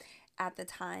area at the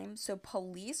time. So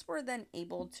police were then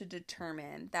able to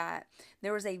determine that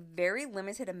there was a very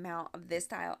limited amount of this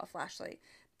style of flashlight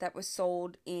that was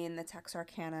sold in the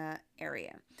Texarkana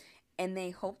area. And they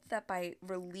hoped that by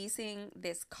releasing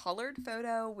this colored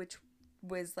photo, which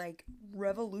was like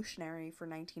revolutionary for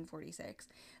 1946,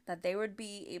 that they would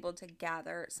be able to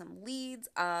gather some leads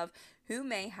of who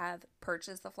may have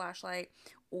purchased the flashlight,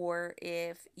 or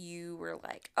if you were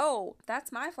like, oh,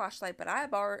 that's my flashlight, but I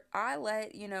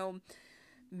let,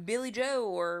 Billy Joe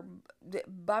or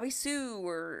Bobby Sue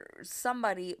or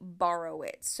somebody borrow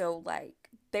it. So like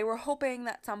they were hoping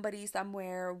that somebody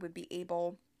somewhere would be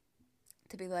able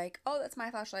to be like, oh, that's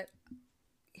my flashlight.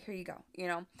 Here you go,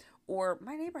 Or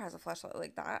my neighbor has a flashlight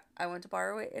like that. I went to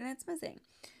borrow it and it's missing.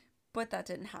 But that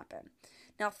didn't happen.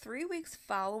 Now, 3 weeks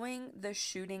following the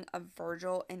shooting of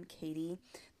Virgil and Katie,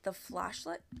 the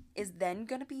flashlight is then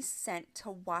going to be sent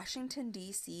to Washington,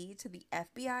 D.C. to the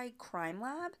FBI crime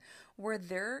lab, where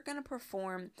they're going to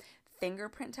perform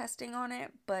fingerprint testing on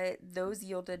it, but those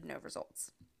yielded no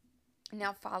results.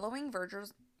 Now, following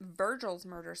Virgil's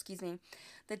murder,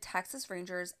 the Texas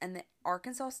Rangers and the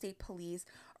Arkansas State Police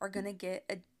are going to get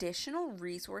additional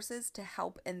resources to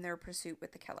help in their pursuit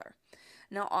with the killer.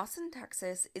 Now, Austin,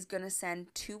 Texas is going to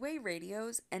send two-way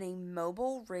radios and a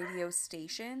mobile radio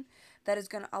station that is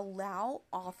going to allow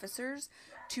officers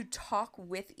to talk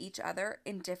with each other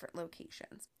in different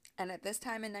locations. And at this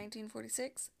time in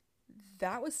 1946,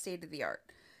 that was state-of-the-art.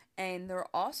 And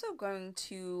they're also going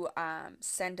to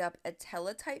send up a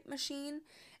teletype machine,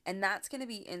 and that's going to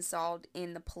be installed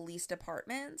in the police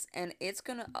departments, and it's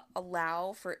going to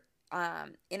allow for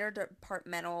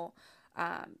interdepartmental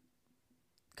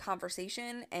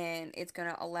conversation, and it's going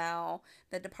to allow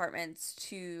the departments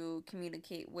to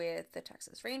communicate with the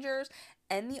Texas Rangers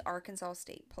and the Arkansas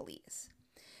State Police.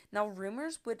 Now,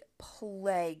 rumors would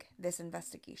plague this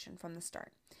investigation from the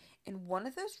start. And one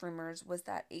of those rumors was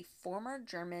that a former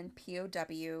German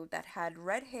POW that had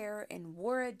red hair and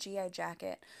wore a GI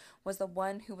jacket was the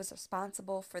one who was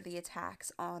responsible for the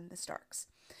attacks on the Starks.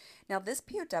 Now, this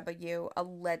POW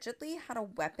allegedly had a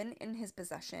weapon in his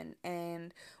possession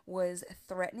and was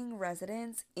threatening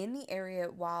residents in the area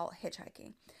while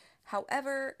hitchhiking.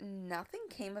 However, nothing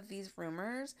came of these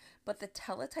rumors, but the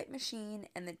teletype machine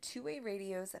and the two-way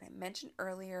radios that I mentioned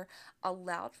earlier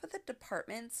allowed for the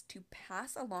departments to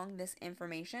pass along this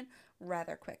information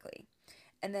rather quickly.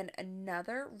 And then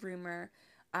another rumor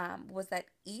was that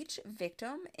each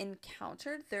victim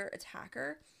encountered their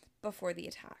attacker before the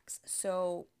attacks.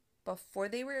 So before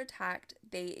they were attacked,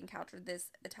 they encountered this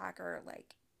attacker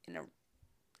like in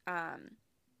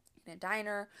a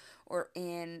diner or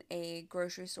in a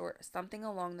grocery store, something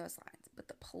along those lines. But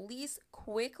the police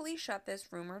quickly shut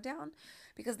this rumor down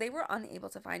because they were unable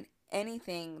to find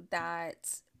anything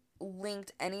that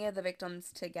linked any of the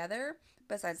victims together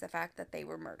besides the fact that they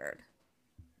were murdered.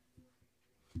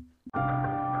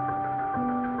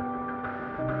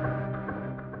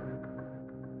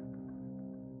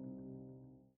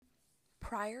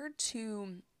 Prior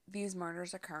to these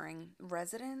murders occurring,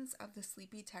 residents of the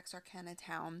sleepy Texarkana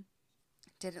town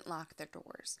didn't lock their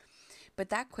doors. But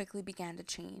that quickly began to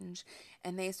change,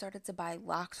 and they started to buy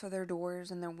locks for their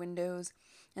doors and their windows,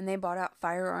 and they bought out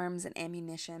firearms and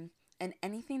ammunition, and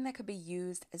anything that could be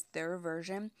used as their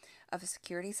version of a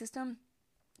security system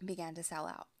began to sell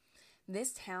out.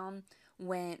 This town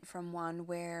went from one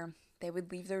where they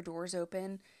would leave their doors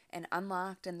open and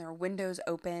unlocked and their windows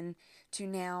open to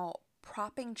now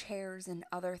propping chairs and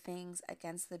other things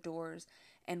against the doors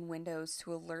and windows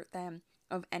to alert them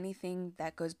of anything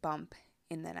that goes bump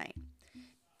in the night.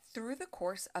 Through the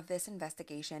course of this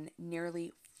investigation,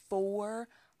 nearly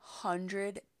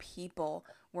 400 people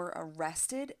were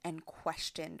arrested and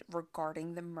questioned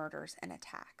regarding the murders and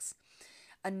attacks.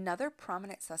 Another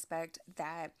prominent suspect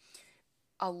that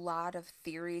a lot of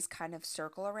theories kind of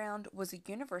circle around was a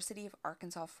University of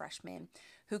Arkansas freshman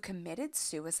who committed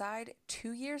suicide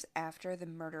 2 years after the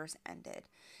murders ended.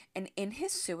 And in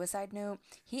his suicide note,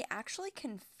 he actually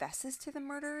confesses to the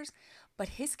murders, but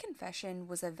his confession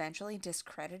was eventually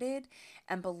discredited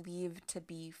and believed to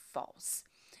be false.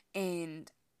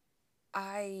 And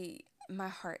my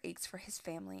heart aches for his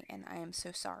family, and I am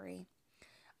so sorry.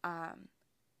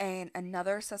 And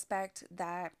another suspect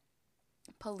that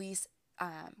police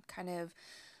kind of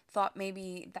thought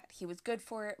maybe that he was good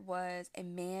for it was a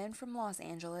man from Los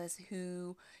Angeles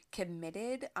who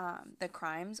committed the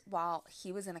crimes while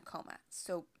he was in a coma.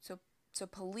 So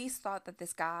police thought that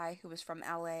this guy who was from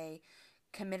LA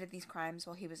committed these crimes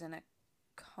while he was in a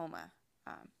coma.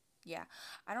 Yeah,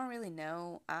 I don't really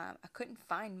know. I couldn't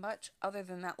find much other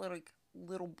than that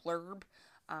little blurb.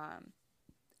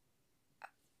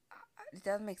 It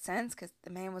doesn't make sense because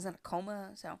the man was in a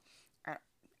coma, so I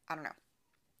don't know.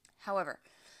 However,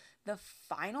 the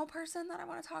final person that I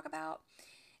want to talk about,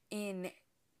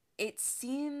 it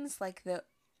seems like the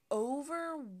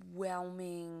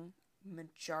overwhelming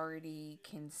majority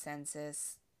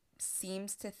consensus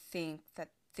seems to think that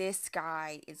this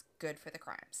guy is good for the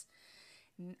crimes.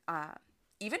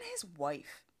 Even his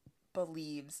wife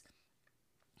believes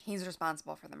he's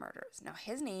responsible for the murders. Now,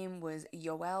 his name was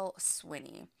Yoel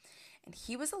Swinney, and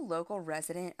he was a local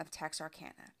resident of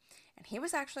Texarkana. And he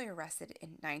was actually arrested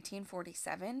in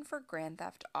 1947 for grand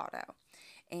theft auto.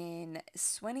 And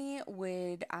Swinney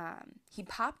he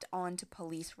popped onto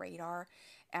police radar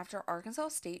after Arkansas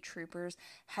state troopers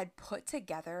had put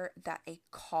together that a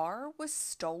car was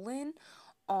stolen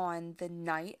on the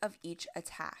night of each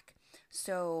attack.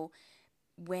 So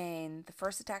when the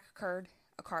first attack occurred,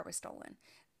 a car was stolen.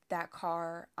 That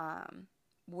car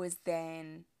was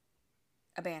then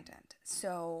abandoned.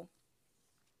 So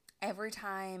every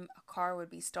time a car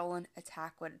would be stolen,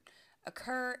 attack would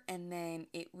occur, and then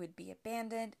it would be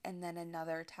abandoned, and then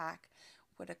another attack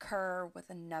would occur with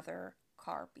another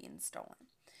car being stolen.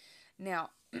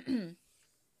 Now,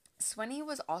 Swinney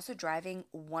was also driving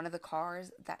one of the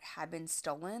cars that had been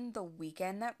stolen the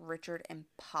weekend that Richard and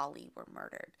Polly were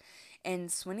murdered. And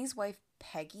Swinney's wife,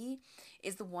 Peggy,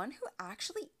 is the one who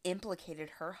actually implicated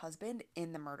her husband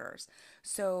in the murders.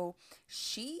 So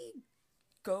she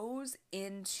goes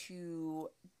into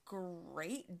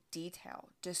great detail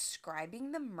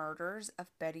describing the murders of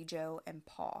Betty Jo and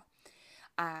Paul.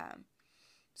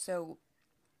 So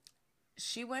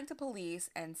she went to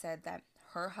police and said that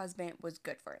her husband was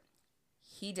good for it.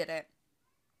 He did it.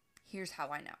 Here's how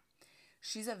I know.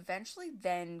 She's eventually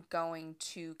then going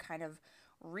to kind of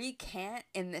recant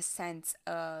in the sense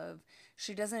of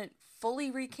she doesn't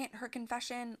fully recant her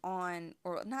confession or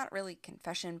not really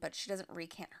confession, but she doesn't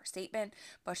recant her statement,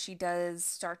 but she does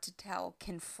start to tell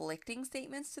conflicting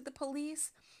statements to the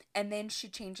police, and then she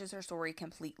changes her story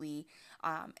completely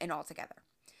and altogether.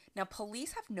 Now,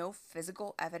 police have no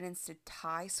physical evidence to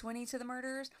tie Swinney to the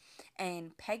murders,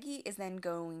 and Peggy is then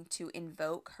going to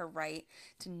invoke her right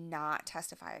to not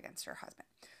testify against her husband.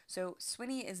 So,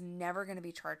 Swinney is never going to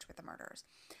be charged with the murders.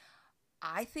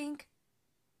 I think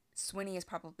Swinney is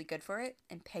probably good for it,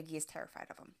 and Peggy is terrified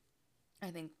of him. I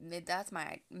think that's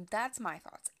my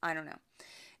thoughts. I don't know.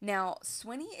 Now,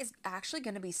 Swinney is actually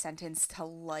going to be sentenced to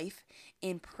life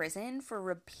in prison for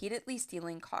repeatedly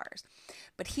stealing cars.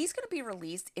 But he's going to be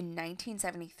released in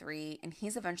 1973, and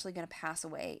he's eventually going to pass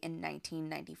away in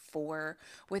 1994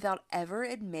 without ever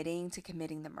admitting to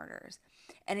committing the murders.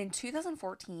 And in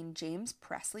 2014, James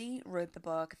Presley wrote the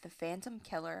book The Phantom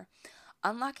Killer,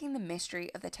 Unlocking the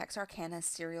Mystery of the Texarkana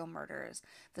Serial Murders,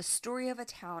 the story of a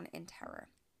town in terror.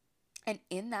 And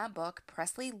in that book,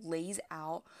 Presley lays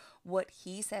out what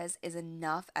he says is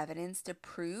enough evidence to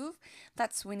prove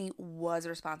that Swinney was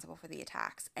responsible for the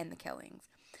attacks and the killings.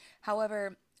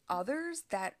 However, others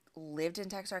that lived in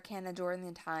Texarkana during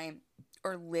the time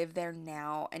or live there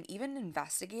now, and even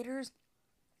investigators,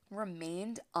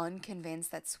 remained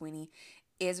unconvinced that Swinney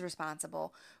is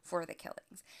responsible for the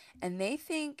killings. And they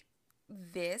think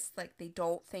they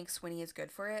don't think Swinney is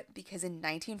good for it because in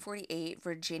 1948,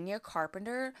 Virginia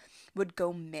Carpenter would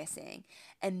go missing,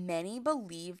 and many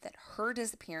believe that her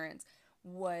disappearance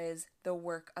was the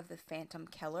work of the Phantom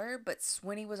Killer, but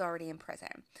Swinney was already in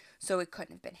prison, so it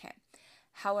couldn't have been him.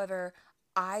 However,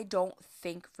 I don't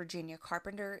think Virginia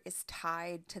Carpenter is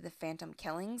tied to the Phantom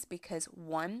killings because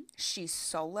one, she's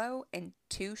solo, and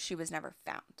two, she was never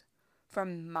found.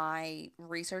 From my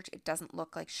research, it doesn't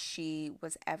look like she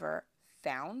was ever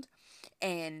found.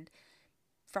 And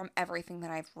from everything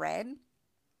that I've read,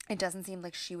 it doesn't seem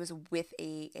like she was with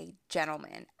a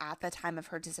gentleman at the time of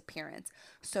her disappearance.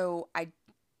 So I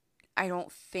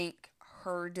don't think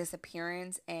her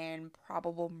disappearance and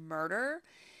probable murder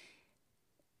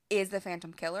is the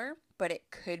Phantom Killer, but it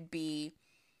could be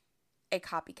a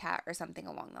copycat or something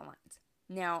along the lines.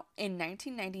 Now, in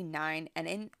 1999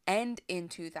 and in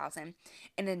 2000,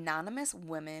 an anonymous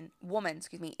woman,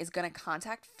 is going to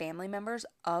contact family members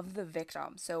of the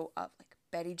victim. So of like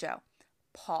Betty Jo,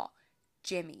 Paul,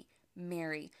 Jimmy,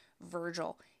 Mary,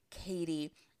 Virgil,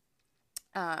 Katie,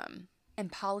 and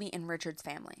Polly and Richard's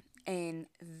family. And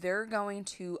they're going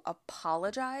to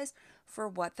apologize for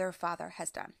what their father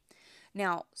has done.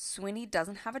 Now, Swinney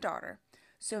doesn't have a daughter,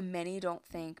 so many don't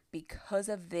think because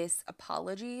of this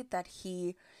apology that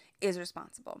he is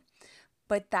responsible.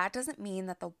 But that doesn't mean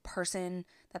that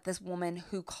this woman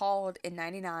who called in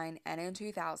 99 and in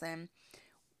 2000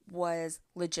 was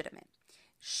legitimate.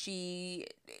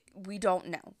 We don't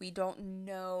know. We don't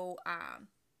know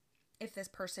if this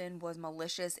person was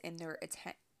malicious in their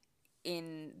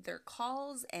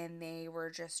calls and they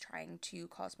were just trying to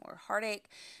cause more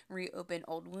heartache, reopen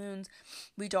old wounds.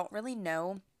 We don't really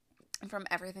know. From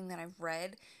everything that I've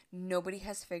read, nobody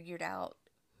has figured out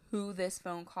who this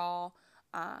phone call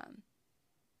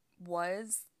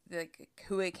was, like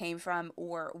who it came from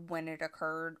or when it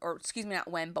occurred, or excuse me, not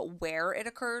when, but where it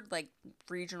occurred, like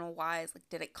regional wise. Like,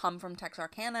 did it come from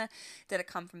Texarkana? Did it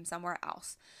come from somewhere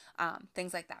else?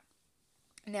 Things like that.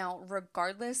 Now,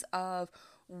 regardless of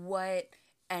what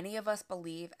any of us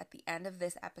believe at the end of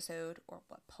this episode or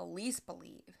what police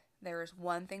believe, there is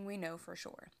one thing we know for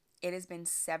sure. It has been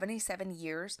 77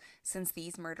 years since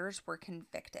these murders were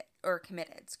committed,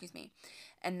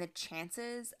 and the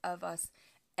chances of us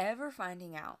ever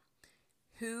finding out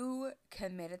who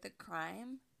committed the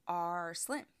crime are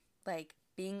slim. Like,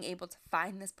 being able to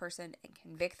find this person and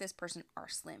convict this person are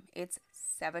slim. It's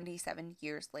 77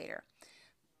 years later.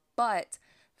 But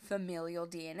familial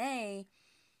DNA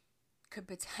could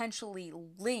potentially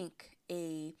link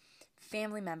a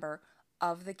family member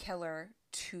of the killer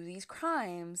to these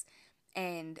crimes,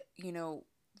 and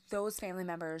those family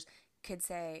members could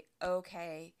say,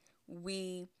 okay,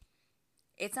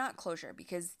 it's not closure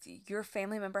because your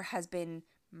family member has been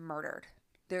murdered.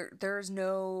 There's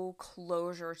no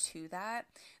closure to that.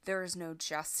 There is no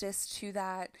justice to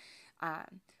that.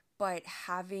 But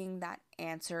having that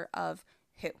answer of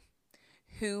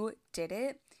who did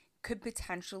it could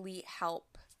potentially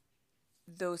help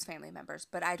those family members.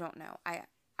 But I don't know.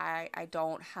 I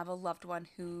don't have a loved one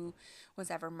who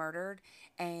was ever murdered,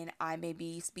 and I may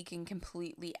be speaking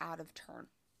completely out of turn.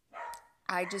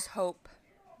 I just hope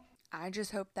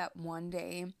that one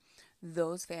day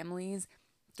those families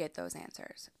get those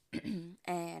answers.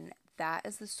 And that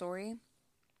is the story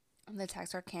of the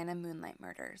Texarkana Moonlight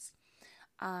murders.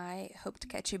 I hope to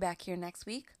catch you back here next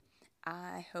week.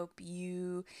 I hope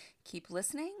you keep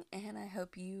listening, and I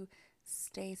hope you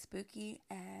stay spooky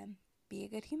and be a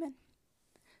good human.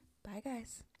 Bye,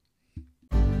 guys.